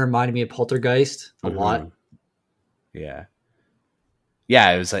 it kind of reminded me of Poltergeist a lot. Yeah.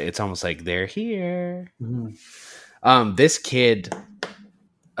 Yeah, it was like, it's almost like they're here. This kid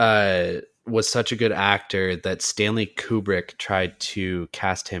was such a good actor that Stanley Kubrick tried to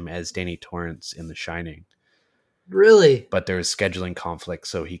cast him as Danny Torrance in The Shining. Really? But there was scheduling conflict,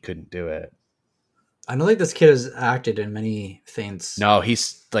 so he couldn't do it. I don't think this kid has acted in many things. No, he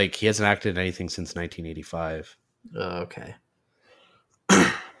hasn't acted in anything since 1985. Okay.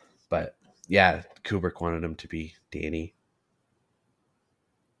 But yeah, Kubrick wanted him to be Danny.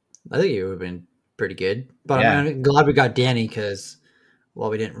 I think it would have been pretty good. But yeah. I'm glad we got Danny because, well,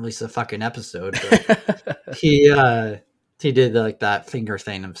 we didn't release a fucking episode. But he did like that finger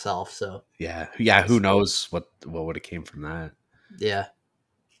thing himself. So yeah. Who knows what would have came from that? Yeah.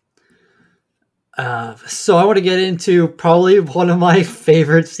 So I want to get into probably one of my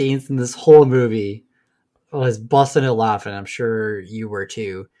favorite scenes in this whole movie. I was busting it laughing. I'm sure you were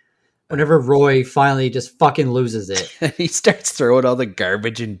too. Whenever Roy finally just fucking loses it. He starts throwing all the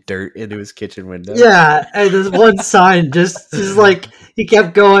garbage and dirt into his kitchen window. Yeah, and there's one sign just like, he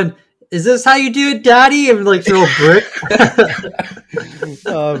kept going, "Is this how you do it, Daddy?" And like throw a brick.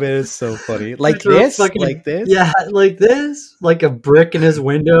 Oh man, it's so funny. Like this? Like this? Yeah, like this. Like a brick in his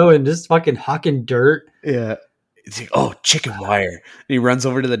window and just fucking hucking dirt. Yeah. It's like, oh, chicken wire. And he runs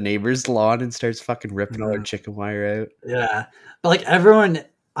over to the neighbor's lawn and starts fucking ripping all their chicken wire out. Yeah. But like everyone,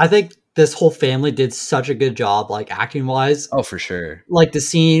 I think this whole family did such a good job, like acting wise. Oh, for sure. Like the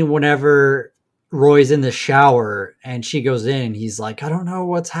scene whenever Roy's in the shower and she goes in and he's like, "I don't know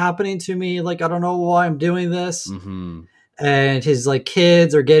what's happening to me. Like, I don't know why I'm doing this." Mm-hmm. And his like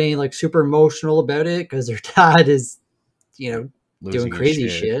kids are getting like super emotional about it because their dad is, losing doing crazy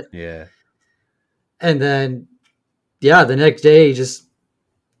shit. Yeah. And then, the next day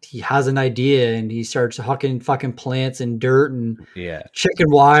he has an idea and he starts hucking fucking plants and dirt and chicken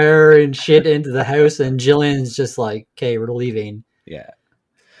wire and shit into the house. And Jillian's just like, "Okay, we're leaving." Yeah.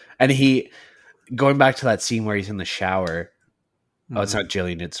 And going back to that scene where he's in the shower. Mm-hmm. Oh, it's not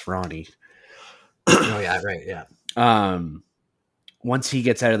Jillian, it's Ronnie. Oh yeah, right, yeah. Once he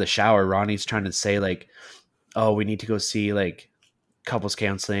gets out of the shower, Ronnie's trying to say like, "Oh, we need to go see like couples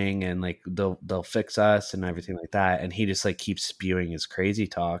counseling and like they'll fix us and everything like that." And he just like keeps spewing his crazy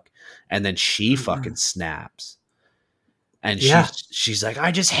talk, and then she fucking snaps. And she's like,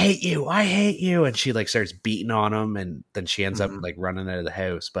 "I just hate you. I hate you." And she like starts beating on him, and then she ends up like running out of the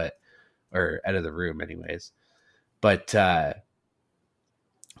house, or out of the room anyways. But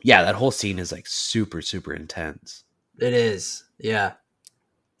that whole scene is like super, super intense. It is. Yeah.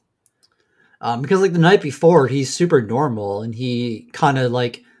 Because like the night before he's super normal and he kind of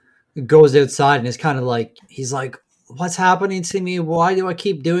like goes outside and is kind of like, he's like, "What's happening to me? Why do I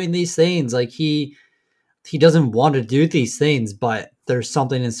keep doing these things?" Like he doesn't want to do these things, but there's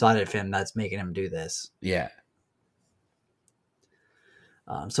something inside of him that's making him do this. Yeah.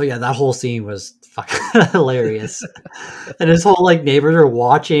 So that whole scene was fucking hilarious. And his whole like neighbors are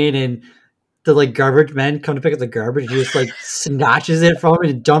watching and the like garbage men come to pick up the garbage. He just like snatches it from him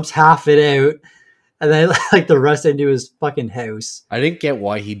and dumps half it out. And then like the rest into his fucking house. I didn't get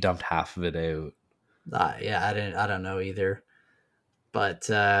why he dumped half of it out. I don't know either. But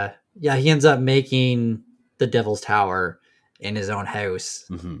he ends up making the Devil's Tower in his own house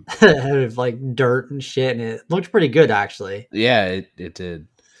out of like dirt and shit, and it looked pretty good actually. Yeah, it did.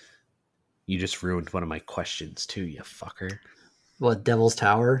 You just ruined one of my questions too, you fucker. What, Devil's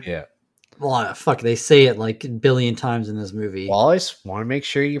Tower? Yeah. Well, fuck, they say it like a billion times in this movie. Well, I just want to make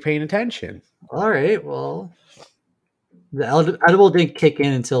sure you're paying attention. All right, well, the edible didn't kick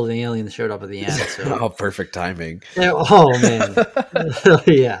in until the aliens showed up at the end. So. Oh, perfect timing. Yeah, oh man,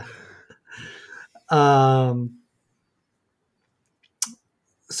 yeah.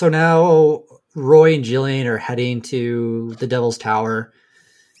 So now Roy and Jillian are heading to the Devil's Tower,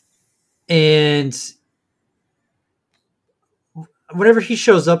 and whenever he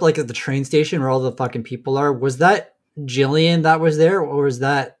shows up, like at the train station where all the fucking people are, was that Jillian that was there, or was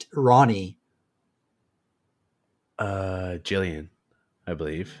that Ronnie? Jillian, I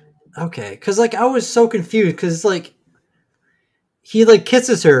believe. Okay, because like I was so confused because like he like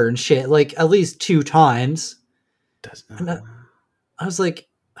kisses her and shit like at least 2 times. Does And I was like,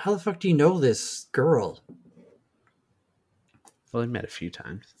 how the fuck do you know this girl? well, I met a few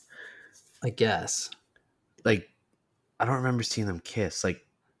times. I guess Like, I don't remember seeing them kiss. Like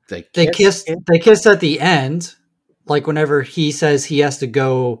they kiss? kissed. They kissed at the end, like whenever he says he has to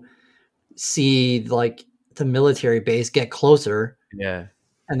go see like the military base, get closer, Yeah.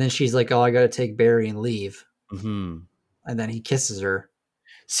 and then she's like, "Oh, I gotta take Barry and leave," Hmm. and then he kisses her.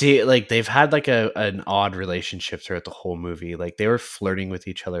 See, like they've had like an odd relationship throughout the whole movie. Like they were flirting with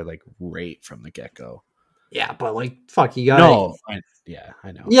each other like right from the get go. Yeah, but like, fuck, you gotta. No,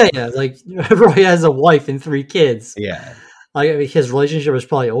 I know. Yeah. Like Roy has a wife and 3 kids. Yeah. Like I mean, his relationship was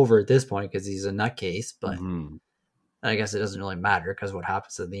probably over at this point because he's a nutcase. But Hmm. I guess it doesn't really matter because what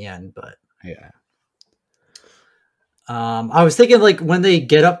happens at the end. But Yeah. I was thinking like when they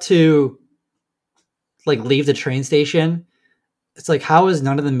get up to like leave the train station, it's like how is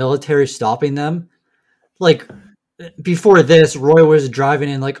none of the military stopping them? Like before this, Roy was driving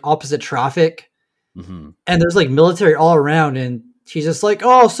in like opposite traffic, Hmm. and there's like military all around, and she's just like,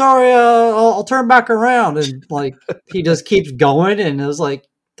 "Oh, sorry, I'll turn back around," and like he just keeps going, and it was like,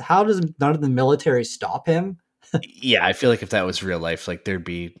 how does none of the military stop him? Yeah, I feel like if that was real life, like there'd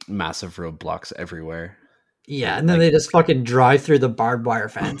be massive roadblocks everywhere. Yeah, and then Like, they just fucking drive through the barbed wire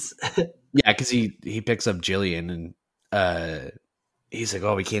fence. yeah, because he picks up Jillian and he's like,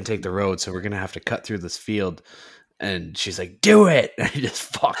 "Oh, we can't take the road, so we're gonna have to cut through this field." And she's like, "Do it!" And he just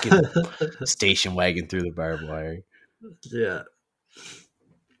fucking station wagon through the barbed wire. Yeah.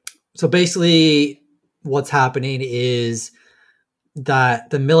 So basically, what's happening is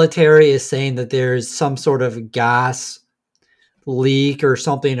that the military is saying that there's some sort of gas leak or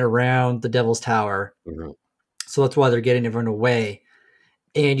something around the Devil's Tower. Mhm. So that's why they're getting everyone away.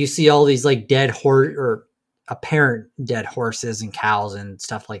 And you see all these like dead horse or apparent dead horses and cows and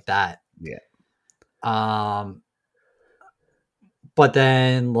stuff like that. Yeah. But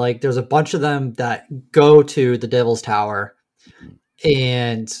then like there's a bunch of them that go to the Devil's Tower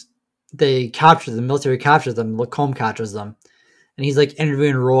and they capture them. The military captures them. Lacombe captures them. And he's like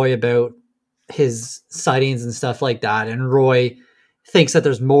interviewing Roy about his sightings and stuff like that. And Roy thinks that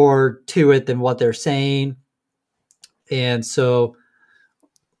there's more to it than what they're saying. And so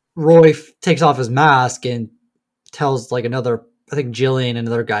Roy takes off his mask and tells like another, I think Jillian and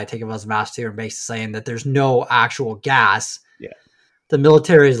another guy take off his mask too, and basically saying that there's no actual gas. Yeah. The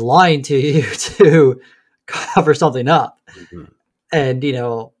military is lying to you to cover something up. Mm-hmm. And, you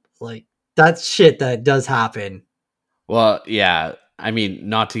know, like that's shit that does happen. Well, yeah. I mean,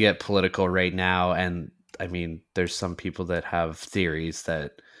 not to get political right now, and I mean, there's some people that have theories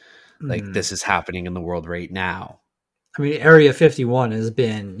that like this is happening in the world right now. I mean, Area 51 has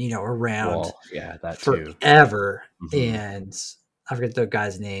been, you know, around that forever. Too. Mm-hmm. And I forget the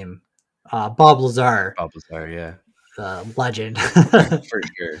guy's name. Bob Lazar. Bob Lazar, yeah. Legend. For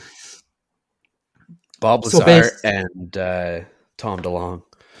sure. Bob Lazar and Tom DeLonge.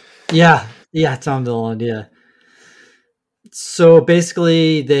 Yeah, Tom DeLonge, yeah. So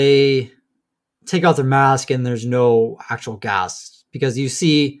basically they take off their mask and there's no actual gas because you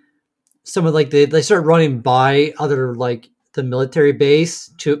see someone like they start running by other like the military base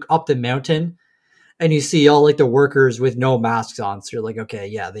to up the mountain, and you see all like the workers with no masks on. So you're like, okay,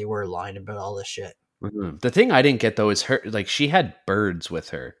 yeah, they were lying about all this shit. Mm-hmm. The thing I didn't get though is her like she had birds with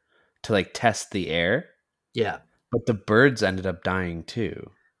her to like test the air. Yeah, but the birds ended up dying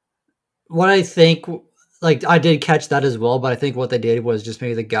too. What I think, like I did catch that as well, but I think what they did was just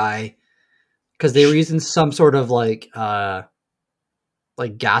maybe the guy, because they were using some sort of like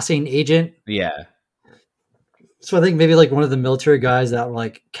gassing agent. Yeah. So I think maybe like one of the military guys that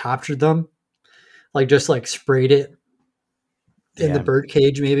like captured them, like just like sprayed it in the bird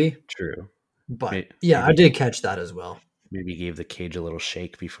cage, maybe. True. But I did catch that as well. Maybe he gave the cage a little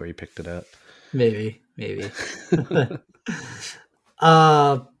shake before he picked it up. Maybe.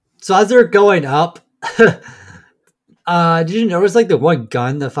 So as they're going up, did you notice like the one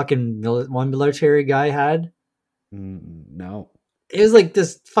gun the fucking one military guy had? No. It was like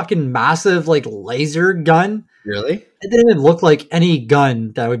this fucking massive like laser gun. Really? It didn't even look like any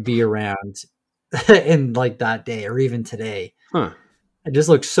gun that would be around in like that day or even today. Huh. It just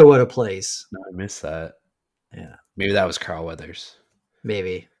looks so out of place. No, I missed that. Yeah. Maybe that was Carl Weathers.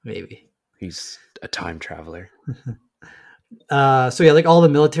 Maybe. He's a time traveler. So yeah, like all the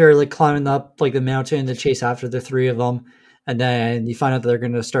military like climbing up like the mountain to chase after the three of them, and then you find out that they're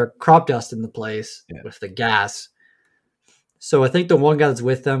going to start crop dusting the place with the gas. So I think the one guy that's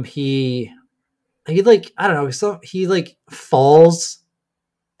with them, he like I don't know, so he like falls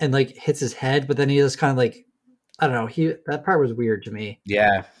and like hits his head, but then he just kind of like I don't know, that part was weird to me.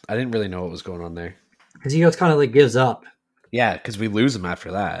 Yeah, I didn't really know what was going on there. Because he just kind of like gives up. Yeah, because we lose him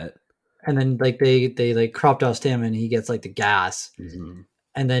after that. And then like they like crop dust him and he gets like the gas. Mm-hmm.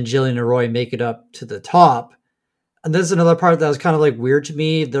 And then Jillian and Roy make it up to the top. And this is another part that was kind of like weird to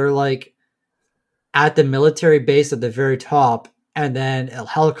me. They're like at the military base at the very top, and then a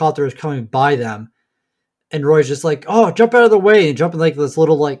helicopter is coming by them. And Roy's just like, oh, jump out of the way, and jump in like this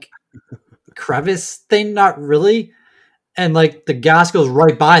little like crevice thing, not really. And like the gas goes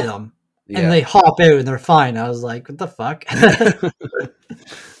right by them. And they hop out and they're fine. I was like, what the fuck?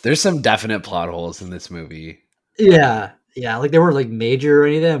 There's some definite plot holes in this movie. Yeah. Yeah. Like they weren't like major or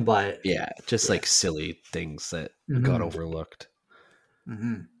anything, but. Yeah. Just like silly things that got overlooked.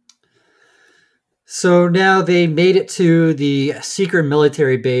 Mm-hmm. So now they made it to the secret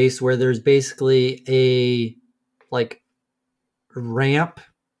military base where there's basically a like ramp,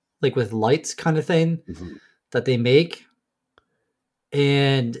 like with lights kind of thing that they make.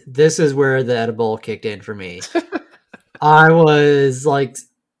 And this is where the edible kicked in for me. I was like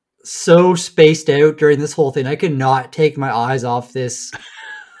so spaced out during this whole thing. I could not take my eyes off this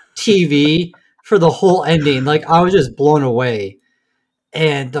TV for the whole ending. Like I was just blown away.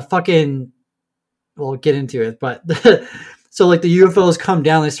 And the fucking, we'll get into it, but so like the UFOs come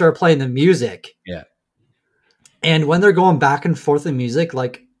down, they start playing the music. Yeah. And when they're going back and forth in music,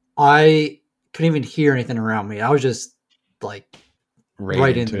 like I couldn't even hear anything around me. I was just like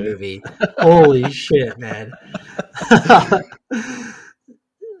right into the movie. Holy shit, man.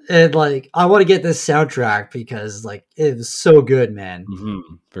 And like I want to get this soundtrack because like it was so good, man.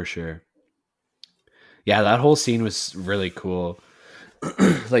 Mm-hmm, for sure. Yeah, that whole scene was really cool.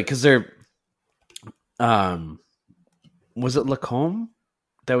 Like because they're was it Lacombe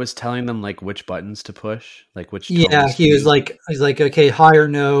that was telling them like which buttons to push, like which tones he's like okay, higher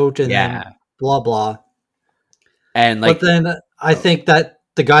note and then blah blah. And like but then I think that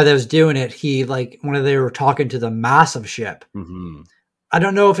the guy that was doing it, he like when they were talking to the massive ship. I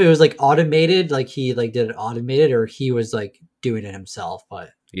don't know if it was like automated, like he like did it automated, or he was like doing it himself, but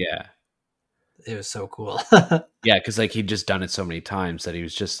yeah, it was so cool. Yeah, because like he'd just done it so many times that he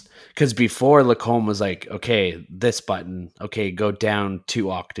was just because before Lacombe was like, okay, this button, okay, go down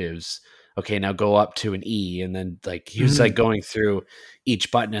 2 octaves, okay, now go up to an E, and then like he was like going through each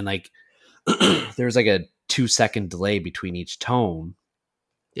button, and like there was like a 2-second delay between each tone.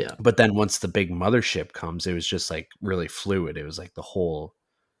 Yeah. But then once the big mothership comes, it was just like really fluid. It was like the whole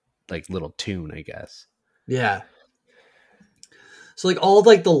like little tune, I guess. Yeah. So like all of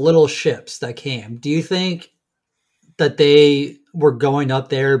like the little ships that came, do you think that they were going up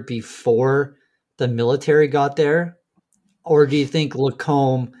there before the military got there? Or do you think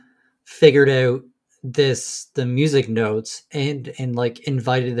Lacombe figured out the music notes and like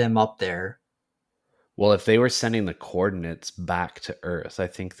invited them up there? Well, if they were sending the coordinates back to Earth, I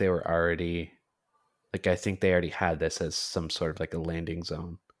think they were already I think they already had this as some sort of like a landing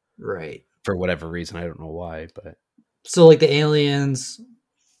zone. Right. For whatever reason. I don't know why, but so like the aliens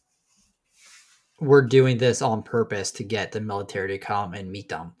were doing this on purpose to get the military to come and meet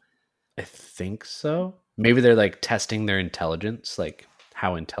them. I think so. Maybe they're like testing their intelligence, like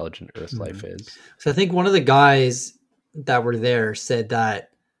how intelligent Earth life is. So I think one of the guys that were there said that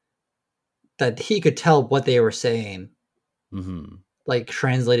he could tell what they were saying, like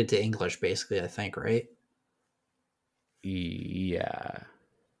translated to English, basically. I think, right? Yeah.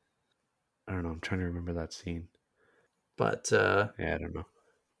 I don't know. I'm trying to remember that scene, but yeah, I don't know.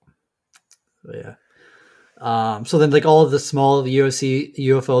 Yeah. So then, like all of the small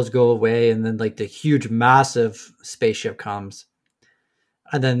UFOs go away, and then like the huge, massive spaceship comes.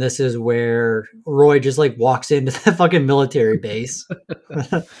 And then this is where Roy just like walks into the fucking military base.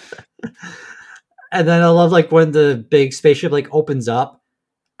 And then I love like when the big spaceship like opens up,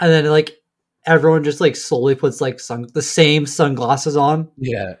 and then like everyone just like slowly puts like the same sunglasses on.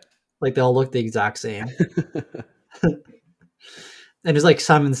 Yeah, like they all look the exact same. And it's like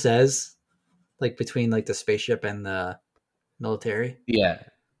Simon Says, like between like the spaceship and the military. Yeah,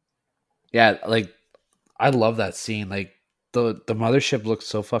 like I love that scene. Like the mothership looks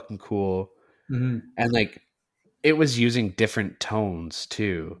so fucking cool, and like it was using different tones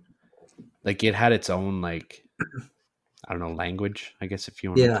too. Like it had its own like I don't know language, I guess if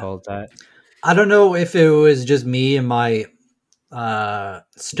you want to call it that. I don't know if it was just me and my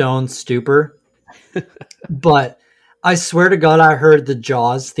stone stupor. But I swear to God, I heard the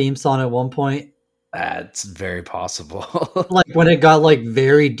Jaws theme song at one point. That's very possible. Like when it got like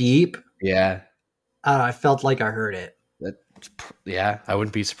very deep. Yeah. I felt like I heard it. Yeah, I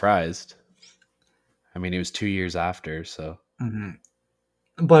wouldn't be surprised. I mean, it was 2 years after, so.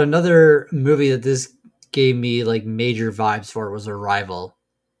 Mm-hmm. But another movie that this gave me like major vibes for was Arrival.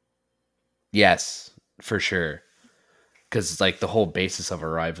 Yes, for sure. Because like the whole basis of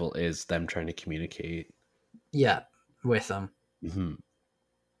Arrival is them trying to communicate. Yeah, with them. Mm-hmm.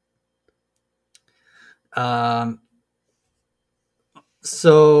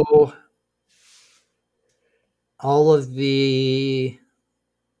 So all of the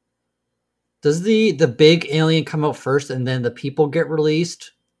does the big alien come out first and then the people get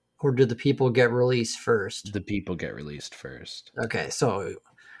released, or do the people get released first? The people get released first. Okay, so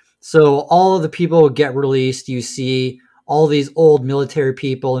all of the people get released. You see all these old military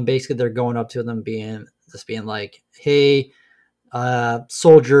people, and basically they're going up to them being like, "Hey,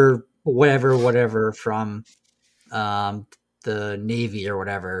 soldier, whatever from the Navy or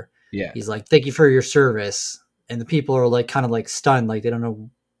whatever." Yeah. He's like, "Thank you for your service." And the people are like kind of like stunned, like they don't know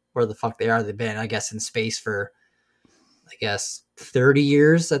where the fuck they are. They've been, I guess, in space for 30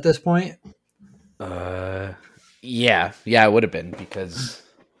 years at this point. Yeah, it would have been, because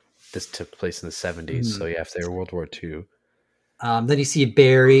this took place in the 70s. So yeah, if they were World War II. Then you see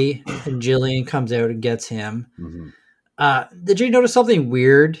Barry and Jillian comes out and gets him. Mm-hmm. Did you notice something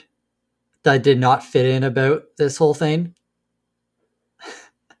weird that did not fit in about this whole thing?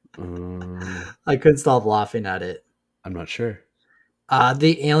 I couldn't stop laughing at it. I'm not sure.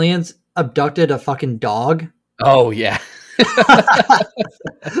 The aliens abducted a fucking dog. Oh, yeah. Yeah,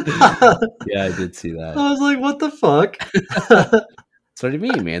 I did see that. I was like, what the fuck? That's what I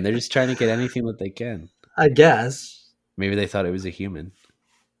mean, man. They're just trying to get anything that they can. I guess. Maybe they thought it was a human.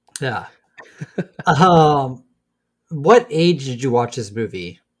 Yeah. What age did you watch this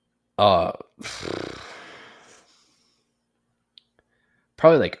movie?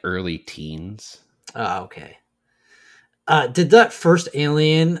 Probably like early teens. Oh, okay. Did that first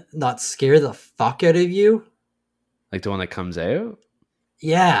alien not scare the fuck out of you? Like the one that comes out?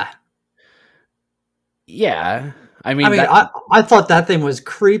 Yeah. Yeah. I mean, I thought that thing was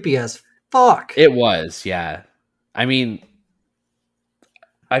creepy as fuck. It was, yeah. I mean,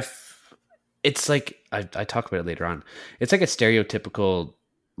 it's like, I talk about it later on. It's like a stereotypical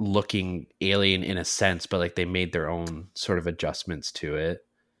looking alien in a sense, but like they made their own sort of adjustments to it.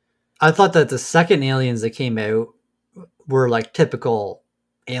 I thought that the second aliens that came out were like typical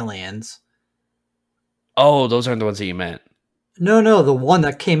aliens. Oh, those aren't the ones that you meant. No, the one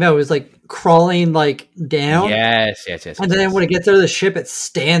that came out was like crawling like down. Yes. And then when it gets out of the ship, it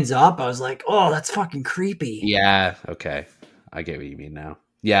stands up. I was like, oh, that's fucking creepy. Yeah, okay. I get what you mean now.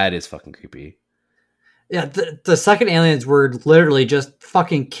 Yeah, it is fucking creepy. Yeah, the second aliens were literally just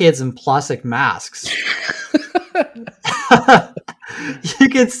fucking kids in plastic masks. You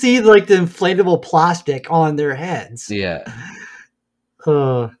could see like the inflatable plastic on their heads. Yeah.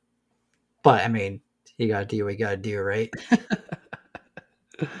 But I mean, you gotta do what you gotta do, right?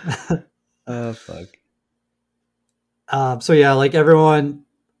 Oh, fuck. So yeah, like everyone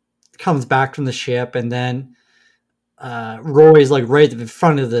comes back from the ship, and then Roy's like right in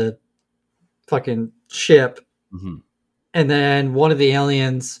front of the fucking ship. Mm-hmm. And then one of the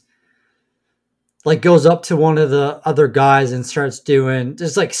aliens like goes up to one of the other guys and starts doing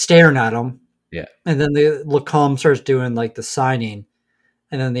just like staring at him. Yeah. And then the Lacombe starts doing like the signing,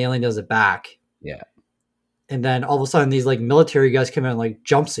 and then the alien does it back. Yeah. And then all of a sudden these like military guys come in like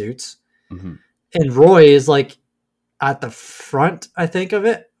jumpsuits. Mm-hmm. And Roy is like at the front, I think, of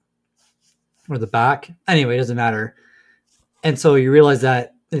it, or the back. Anyway, it doesn't matter. And so you realize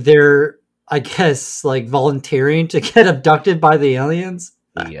that they're, I guess, like volunteering to get abducted by the aliens.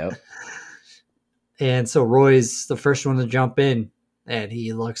 Yep. And so Roy's the first one to jump in, and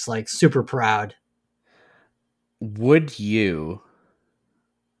he looks like super proud. Would you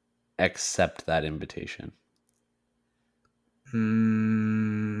accept that invitation?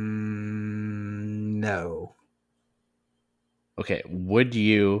 No. Okay. Would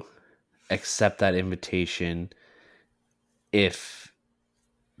you accept that invitation if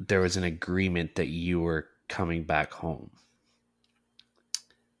there was an agreement that you were coming back home?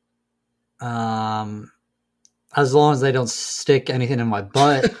 As long as they don't stick anything in my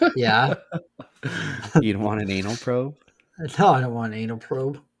butt, yeah. You'd want an anal probe? No, I don't want an anal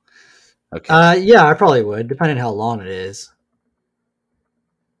probe. Okay. Yeah, I probably would, depending on how long it is.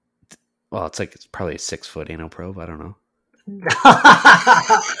 Well, it's probably a 6-foot anal probe. I don't know.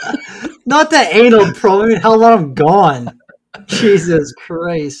 Not the anal probe. I mean, how long I'm gone. Jesus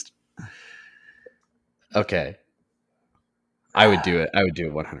Christ. Okay. I would do it. I would do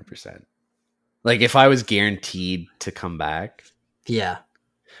it 100%. Like if I was guaranteed to come back. Yeah.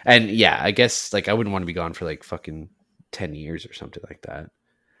 And yeah, I guess like I wouldn't want to be gone for like fucking 10 years or something like that.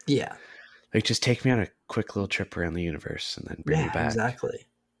 Yeah. Like just take me on a quick little trip around the universe and then bring me Yeah, back. exactly.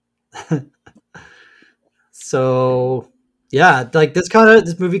 So yeah, like this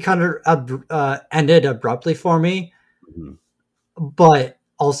movie kind of ended abruptly for me, Mhm. but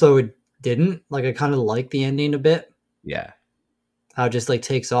also it didn't. Like I kind of like the ending a bit. Yeah. How it just like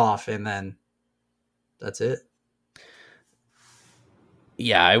takes off and then that's it.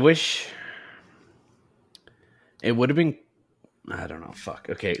 Yeah, I wish it would have been. I don't know. Fuck.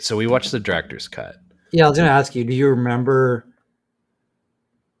 Okay, so we watched the director's cut. Yeah, I was gonna ask you, do you remember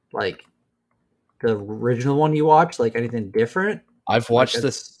like the original one you watched? Like anything different? I've Like watched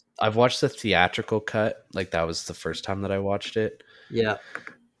this. it's I've watched the theatrical cut. Like that was the first time that I watched it. yeah.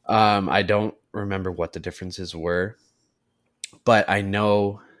 I don't remember what the differences were, but I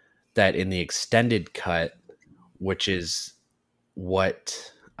know that in the extended cut, which is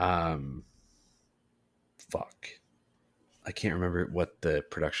what fuck. I can't remember what the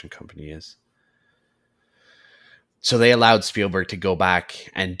production company is. So they allowed Spielberg to go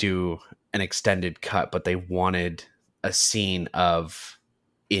back and do an extended cut, but they wanted a scene of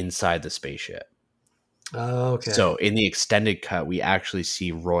inside the spaceship. Oh, okay. So in the extended cut, we actually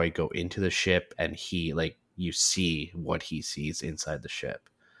see Roy go into the ship and you see what he sees inside the ship.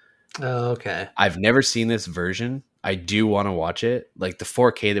 Oh, okay. I've never seen this version. I do want to watch it. Like the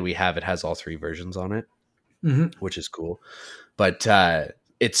 4K that we have, it has all three versions on it, which is cool. But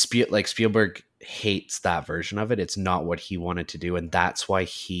like Spielberg hates that version of it. It's not what he wanted to do, and that's why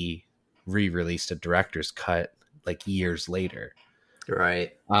he re-released a director's cut like years later.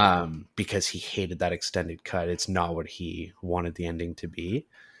 Right. Because he hated that extended cut. It's not what he wanted the ending to be.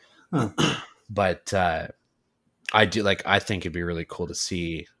 Huh. But I think it'd be really cool to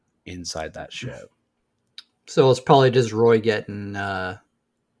see inside that ship. So it's probably just Roy getting A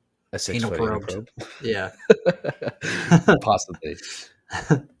 6 anal foot anal probed. probe. Yeah. Possibly.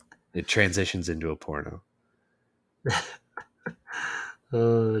 It transitions into a porno.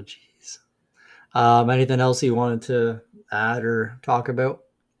 Oh, jeez. Anything else you wanted to add or talk about?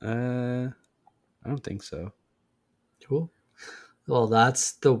 I don't think so. Cool. Well,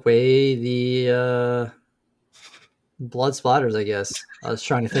 that's the way the blood splatters, I guess. I was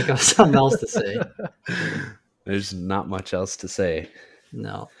trying to think of something else to say. There's not much else to say.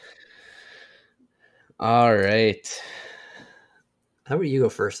 No. All right. How about you go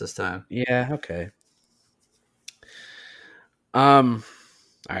first this time? Yeah, okay. All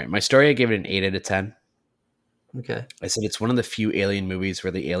right, my story, I gave it an 8 out of 10. Okay. I said it's one of the few alien movies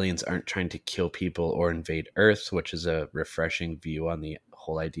where the aliens aren't trying to kill people or invade Earth, which is a refreshing view on the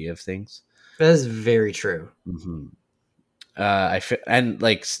whole idea of things. That is very true. Mm-hmm. And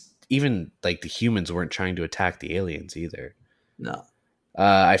like even like the humans weren't trying to attack the aliens either. No.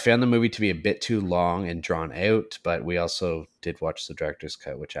 I found the movie to be a bit too long and drawn out, but we also did watch the director's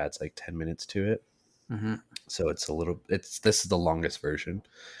cut, which adds like 10 minutes to it. Mm-hmm. So this is the longest version.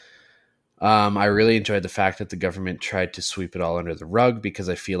 I really enjoyed the fact that the government tried to sweep it all under the rug, because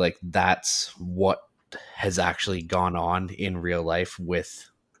I feel like that's what has actually gone on in real life with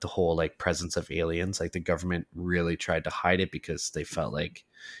the whole like presence of aliens. Like the government really tried to hide it because they felt like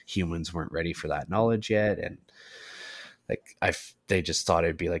humans weren't ready for that knowledge yet, and like they just thought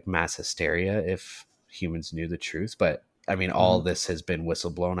it'd be like mass hysteria if humans knew the truth. But I mean, all this has been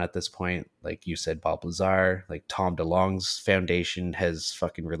whistleblown at this point. Like you said, Bob Lazar, like Tom DeLonge's foundation has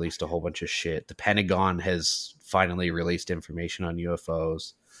fucking released a whole bunch of shit. The Pentagon has finally released information on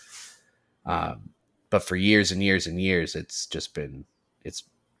UFOs. But for years and years and years, it's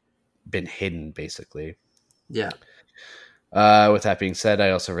been hidden basically. Yeah. With that being said,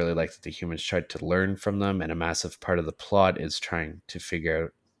 I also really like that the humans tried to learn from them, and a massive part of the plot is trying to figure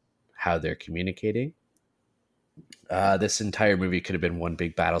out how they're communicating. This entire movie could have been one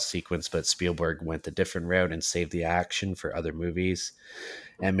big battle sequence, but Spielberg went a different route and saved the action for other movies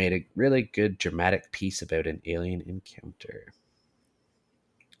and made a really good dramatic piece about an alien encounter.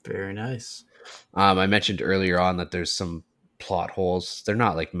 Very nice. I mentioned earlier on that there's some plot holes. They're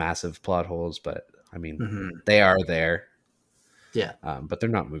not like massive plot holes, but I mean, they are there. Yeah. But they're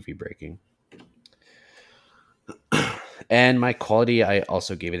not movie breaking. And my quality, I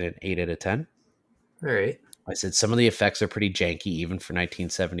also gave it an 8 out of 10. All right. I said some of the effects are pretty janky, even for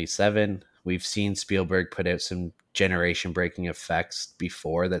 1977. We've seen Spielberg put out some generation-breaking effects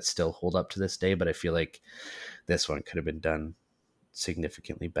before that still hold up to this day, but I feel like this one could have been done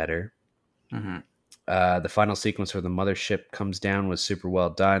significantly better. The final sequence where the mothership comes down was super well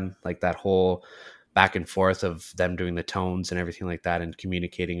done. Like that whole back and forth of them doing the tones and everything like that and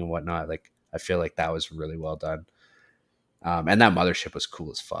communicating and whatnot. Like I feel like that was really well done. And that mothership was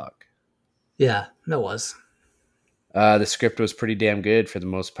cool as fuck. Yeah, that was. The script was pretty damn good for the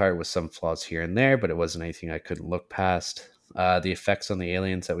most part, with some flaws here and there, but it wasn't anything I couldn't look past. The effects on the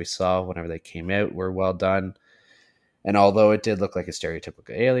aliens that we saw whenever they came out were well done. And although it did look like a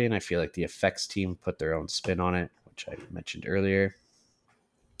stereotypical alien, I feel like the effects team put their own spin on it, which I mentioned earlier.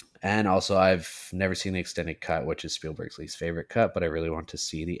 And also, I've never seen the extended cut, which is Spielberg's least favorite cut, but I really want to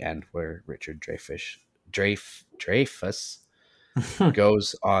see the end where Richard Dreyfus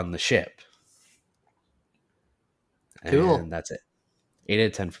goes on the ship. Cool. And that's it. 8 out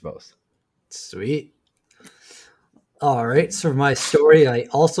of 10 for both. Sweet. All right. So for my story, I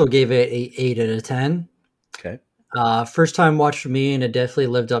also gave it a 8 out of 10. Okay. First time watch for me, and it definitely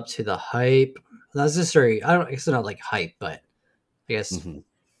lived up to the hype. That's necessary. I guess it's not like hype, but I guess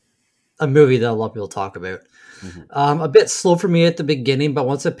a movie that a lot of people talk about. A bit slow for me at the beginning, but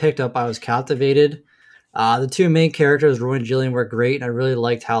once it picked up, I was captivated. The two main characters, Roy and Gillian, were great, and I really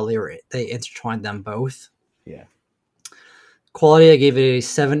liked how they intertwined them both. Yeah. Quality, I gave it a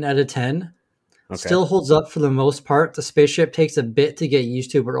 7 out of 10. Okay. Still holds up for the most part. The spaceship takes a bit to get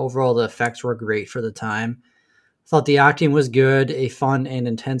used to, but overall the effects were great for the time. Thought the acting was good. A fun and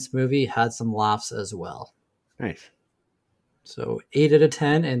intense movie. Had some laughs as well. Nice. So 8 out of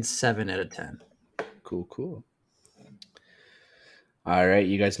 10 and 7 out of 10. Cool. All right,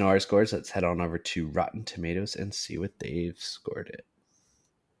 you guys know our scores. Let's head on over to Rotten Tomatoes and see what they've scored it.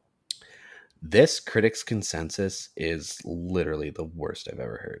 This critics' consensus is literally the worst I've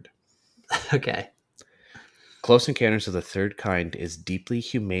ever heard. Okay. Close Encounters of the Third Kind is deeply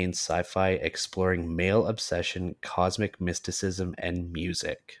humane sci-fi exploring male obsession, cosmic mysticism, and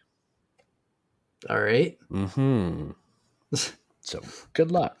music. All right. So,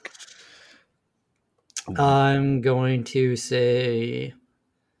 good luck. I'm going to say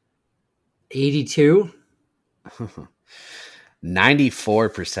 82.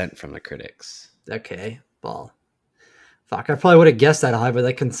 94% from the critics. Okay. Well, fuck, I probably would have guessed that high, but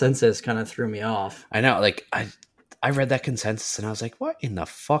that consensus kind of threw me off. I know, like, I read that consensus and I was like, what in the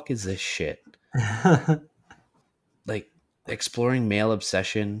fuck is this shit? Like, exploring male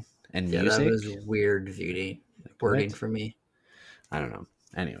obsession and music? Yeah, that was weird wording for me. I don't know.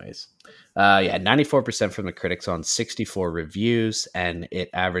 Anyways. 94% from the critics on 64 reviews, and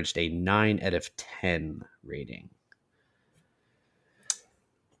it averaged a 9 out of 10 rating.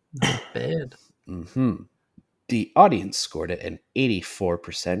 Not bad. The audience scored it an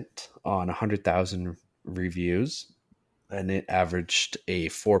 84% on 100,000 reviews, and it averaged a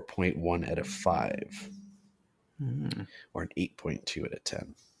 4.1 out of 5, or an 8.2 out of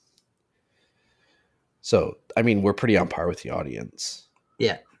 10. So, I mean, we're pretty on par with the audience.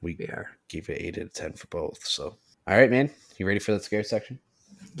 Yeah, we are. Gave it 8 out of 10 for both. So, all right, man, you ready for the scare section?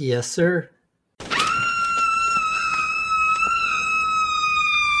 Yes, sir.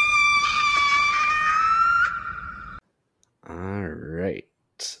 All right.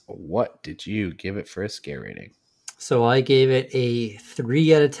 What did you give it for a scare rating? So I gave it a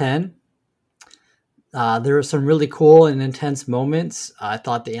 3 out of 10. There were some really cool and intense moments. I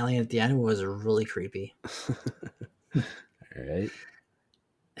thought the alien at the end was really creepy. All right.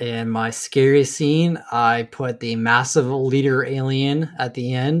 And my scariest scene, I put the massive leader alien at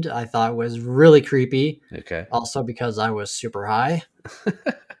the end. I thought was really creepy. Okay. Also because I was super high.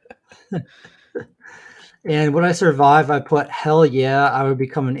 And when I survive, I put, hell yeah, I would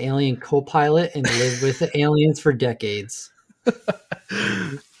become an alien co-pilot and live with the aliens for decades.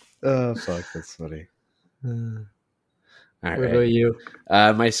 Oh, fuck, that's funny. All right. What about you?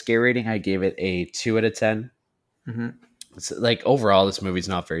 My scare rating, I gave it a 2 out of 10. So, like, overall, this movie's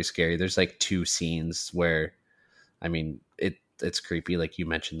not very scary. There's like 2 scenes where, I mean, it's creepy. Like you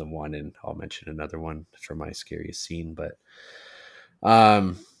mentioned the one, and I'll mention another one for my scariest scene. But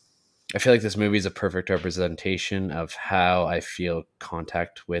I feel like this movie is a perfect representation of how I feel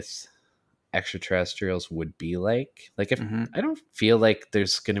contact with extraterrestrials would be like. Like, if I don't feel like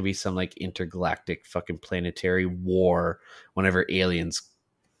there's going to be some like intergalactic fucking planetary war whenever aliens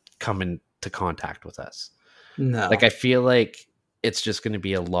come into contact with us. No. Like, I feel like it's just going to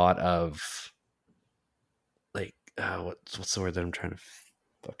be a lot of like, what's the word that I'm trying to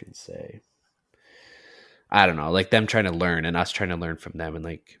fucking say? I don't know. Like them trying to learn and us trying to learn from them, and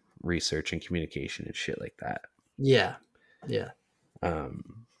like research and communication and shit like that. Yeah. I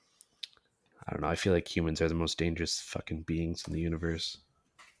don't know. I feel like humans are the most dangerous fucking beings in the universe.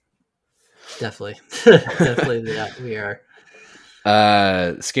 Definitely. Definitely, yeah, we are.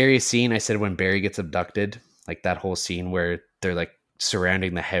 Scariest scene, I said when Barry gets abducted, like that whole scene where they're like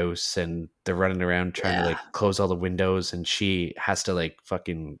surrounding the house and they're running around trying to like close all the windows, and she has to like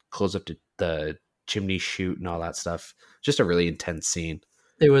fucking close up the chimney chute and all that stuff. Just a really intense scene.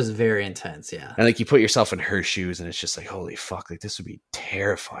 It was very intense, yeah. And like you put yourself in her shoes and it's just like, holy fuck, like this would be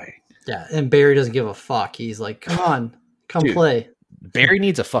terrifying. Yeah, and Barry doesn't give a fuck. He's like, come on, come Dude, play. Barry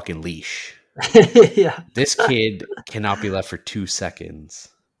needs a fucking leash. Yeah. This kid cannot be left for 2 seconds.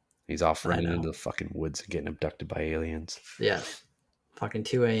 He's off running into the fucking woods and getting abducted by aliens. Yeah. Fucking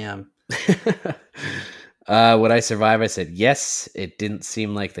 2 a.m. Would I survive? I said yes. It didn't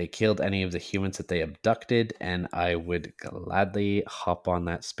seem like they killed any of the humans that they abducted, and I would gladly hop on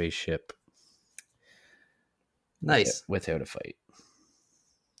that spaceship. Nice. Without a fight.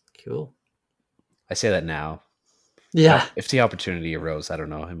 Cool. I say that now. Yeah. If the opportunity arose, I don't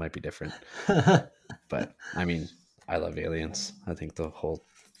know. It might be different. But, I mean, I love aliens. I think the whole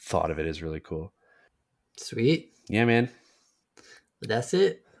thought of it is really cool. Sweet. Yeah, man. That's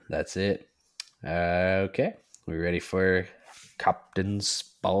it. That's it. Okay. We ready for Captain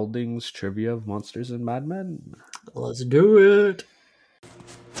Spaulding's Trivia of Monsters and Madmen? Let's do it.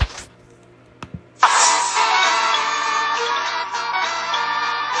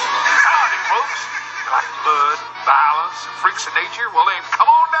 Freaks of nature? Well, then come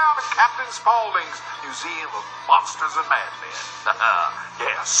on down to Captain Spaulding's Museum of Monsters and Madmen.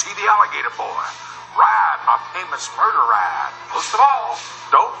 Yeah, see the alligator boy. Ride my famous murder ride. Most of all,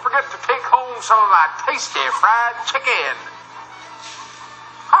 don't forget to take home some of my tasty fried chicken.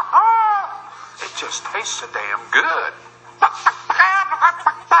 Ha ha! It just tastes so damn good.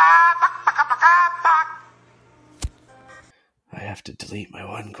 I have to delete my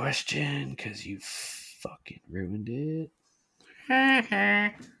one question because you fucking ruined it.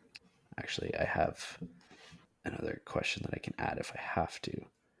 Actually, I have another question that I can add if I have to.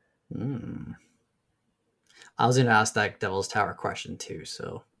 I was going to ask that Devil's Tower question too,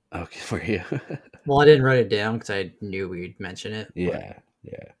 so. Okay, for you. Well, I didn't write it down because I knew we'd mention it. Yeah.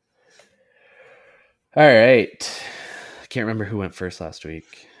 All right. I can't remember who went first last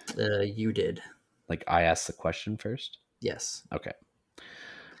week. You did. Like, I asked the question first? Yes. Okay.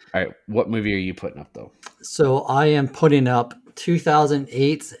 All right. What movie are you putting up, though? So I am putting up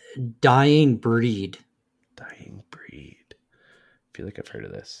 2008's Dying Breed. Dying Breed. I feel like I've heard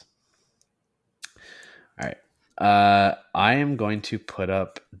of this. All right. I am going to put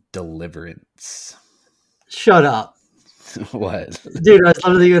up Deliverance. Shut up. What? Dude, I was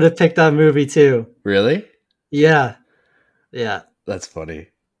literally going to pick that movie too. Really? Yeah. That's funny.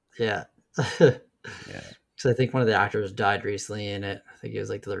 Yeah. Yeah. Because I think one of the actors died recently in it. I think it was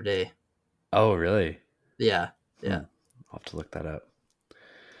like the other day. Oh, really? Yeah. I'll have to look that up.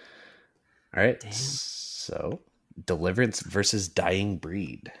 All right. Damn. So, Deliverance versus Dying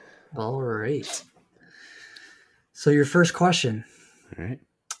Breed. All right. So your first question. All right.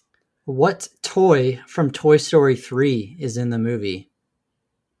 What toy from Toy Story 3 is in the movie?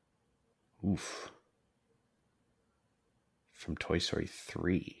 Oof. From Toy Story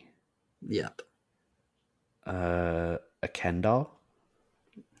 3. Yep. A Ken doll?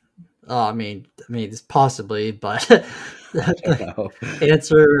 Oh, I mean, it's possibly, but I don't know. the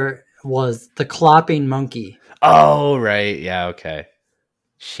answer was the clapping monkey. Oh, right. Yeah, okay.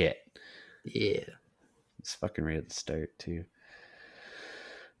 Shit. Yeah. It's fucking right at the start, too.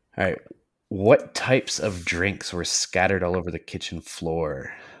 All right. What types of drinks were scattered all over the kitchen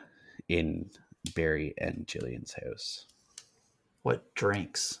floor in Barry and Jillian's house? What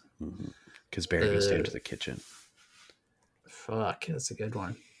drinks? Because Barry goes down to the kitchen. Fuck, that's a good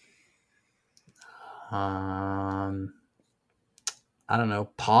one. I don't know.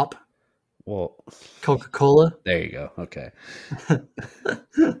 Pop? Well, Coca-Cola? there you go. Okay.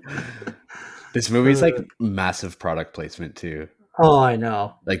 This movie's like massive product placement too. Oh, I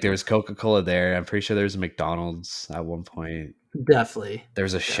know. Like there was Coca-Cola there. I'm pretty sure there was a McDonald's at one point. Definitely. There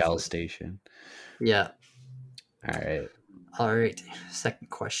was a Shell station. Yeah. All right. Second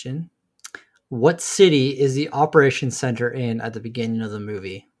question. What city is the operation center in at the beginning of the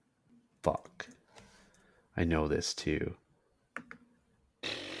movie? Fuck. I know this too.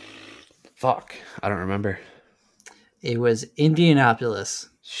 Fuck. I don't remember. It was Indianapolis.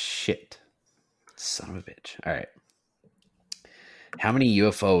 Shit. Son of a bitch. All right. How many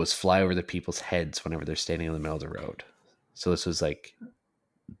UFOs fly over the people's heads whenever they're standing in the middle of the road? So this was like...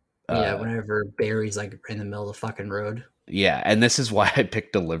 whenever Barry's like in the middle of the fucking road. Yeah, and this is why I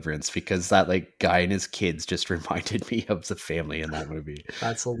picked Deliverance, because that like guy and his kids just reminded me of the family in that movie.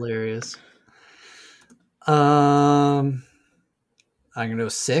 That's hilarious. I'm gonna go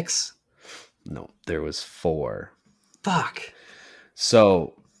 6. No, there was 4. Fuck.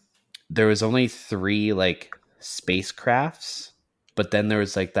 So there was only 3 like spacecrafts, but then there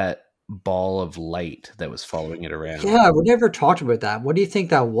was like that ball of light that was following it around. Yeah, we never talked about that. What do you think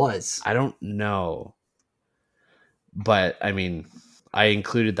that was? I don't know. But I mean, I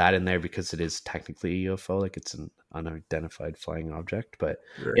included that in there because it is technically a UFO, like it's an unidentified flying object. But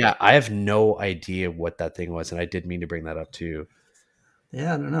Right. yeah, I have no idea what that thing was, and I did mean to bring that up too.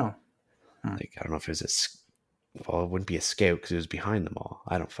 Yeah, I don't know. Like, I don't know if it was well, it wouldn't be a scout because it was behind them all.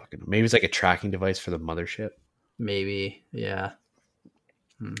 I don't fucking know. Maybe it's like a tracking device for the mothership. Maybe, yeah.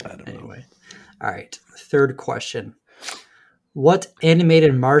 I don't know. Anyway, all right. Third question: what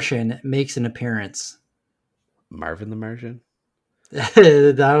animated Martian makes an appearance? Marvin the Martian?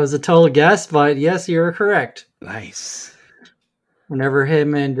 That was a total guess, but yes, you're correct. Nice. Whenever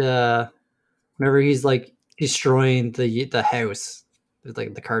he's like destroying the house, it's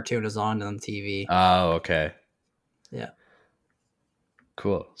like the cartoon is on TV. Oh, okay. Yeah.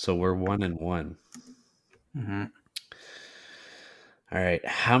 Cool. So we're 1-1. Mm-hmm. All right.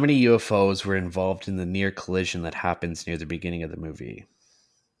 How many UFOs were involved in the near collision that happens near the beginning of the movie?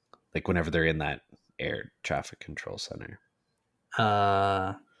 Like whenever they're in that air traffic control center.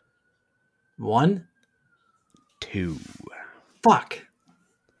 1? 2. Fuck.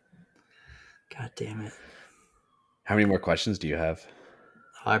 God damn it. How many more questions do you have?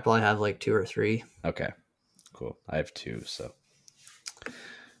 I probably have like 2 or 3. Okay. Cool. I have 2, so.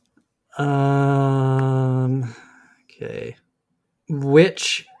 Okay.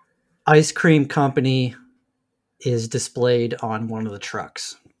 Which ice cream company is displayed on one of the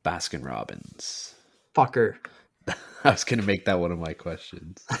trucks? Baskin Robbins. Fucker. I was going to make that one of my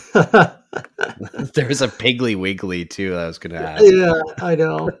questions. There was a Piggly Wiggly too I was going to ask. Yeah, I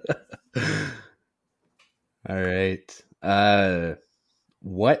know. All right.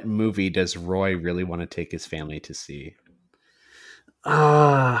 What movie does Roy really want to take his family to see?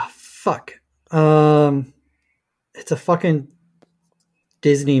 Fuck. It's a fucking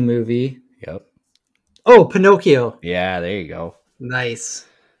Disney movie. Yep. Oh, Pinocchio. Yeah, there you go. Nice.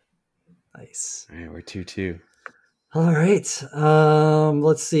 All right, we're 2-2. All right.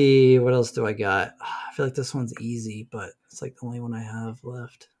 Let's see. What else do I got? I feel like this one's easy, but it's like the only one I have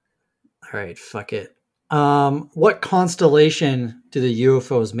left. All right, fuck it. What constellation do the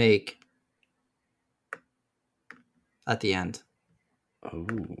UFOs make at the end? Oh,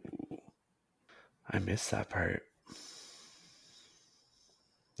 I missed that part.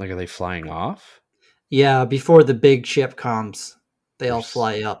 Like, are they flying off? Yeah, before the big ship comes, they all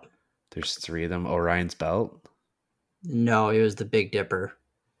fly up. There's 3 of them. Orion's Belt? No, it was the Big Dipper.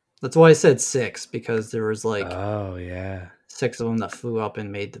 That's why I said 6, because there was like Oh, yeah. 6 of them that flew up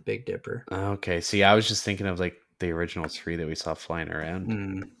and made the Big Dipper. Okay, see, I was just thinking of like the original 3 that we saw flying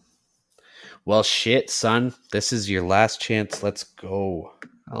around. Well, shit, son. This is your last chance. Let's go.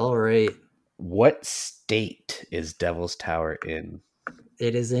 All right. What state is Devil's Tower in?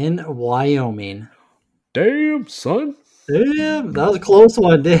 It is in Wyoming. Damn, son. Damn, that was a close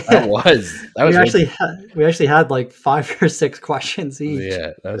one. That was. We actually had like 5 or 6 questions each.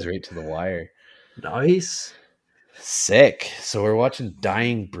 Yeah, that was right to the wire. Nice. Sick. So we're watching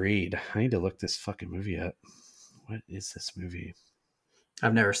Dying Breed. I need to look this fucking movie up. What is this movie?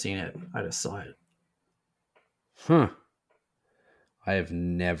 I've never seen it. I just saw it. Huh. I have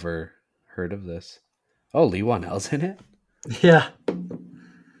never heard of this. Oh, Lee Whannell's in it? Yeah.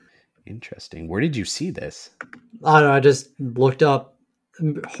 Interesting. Where did you see this? I don't know. I just looked up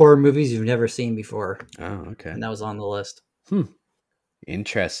horror movies you've never seen before. Oh, okay. And that was on the list.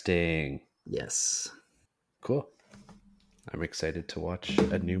 Interesting. Yes. Cool. I'm excited to watch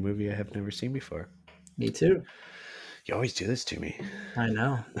a new movie I have never seen before. Me too. You always do this to me. I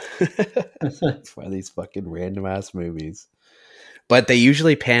know. It's one of these fucking random ass movies. But they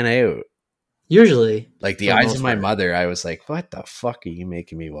usually pan out. Usually. Like The Eyes of My Mother, I was like, what the fuck are you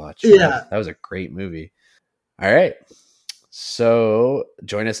making me watch? Yeah. That was a great movie. All right. So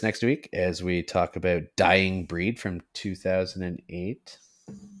join us next week as we talk about Dying Breed from 2008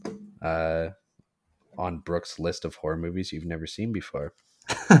 on Brooke's list of horror movies you've never seen before.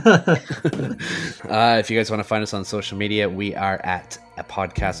 If you guys want to find us on social media, we are at A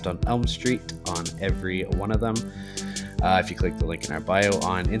Podcast on Elm Street on every one of them. If you click the link in our bio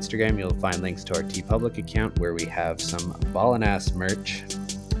on Instagram, you'll find links to our TeePublic account where we have some ballin' ass merch.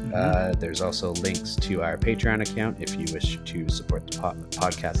 There's also links to our Patreon account if you wish to support the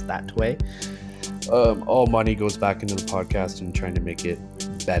podcast that way. All money goes back into the podcast and trying to make it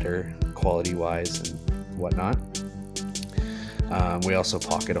better quality wise and whatnot. We also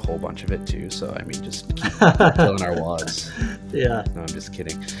pocket a whole bunch of it too, so I mean, just keep filling our wallets. Yeah. No, I'm just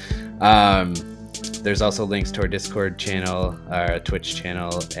kidding. there's also links to our Discord channel, our Twitch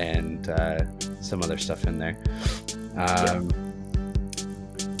channel, and some other stuff in there.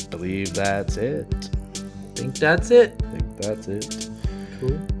 Believe that's it. I think that's it. Cool.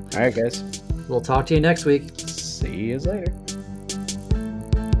 Cool. All right, guys. We'll talk to you next week. See you later.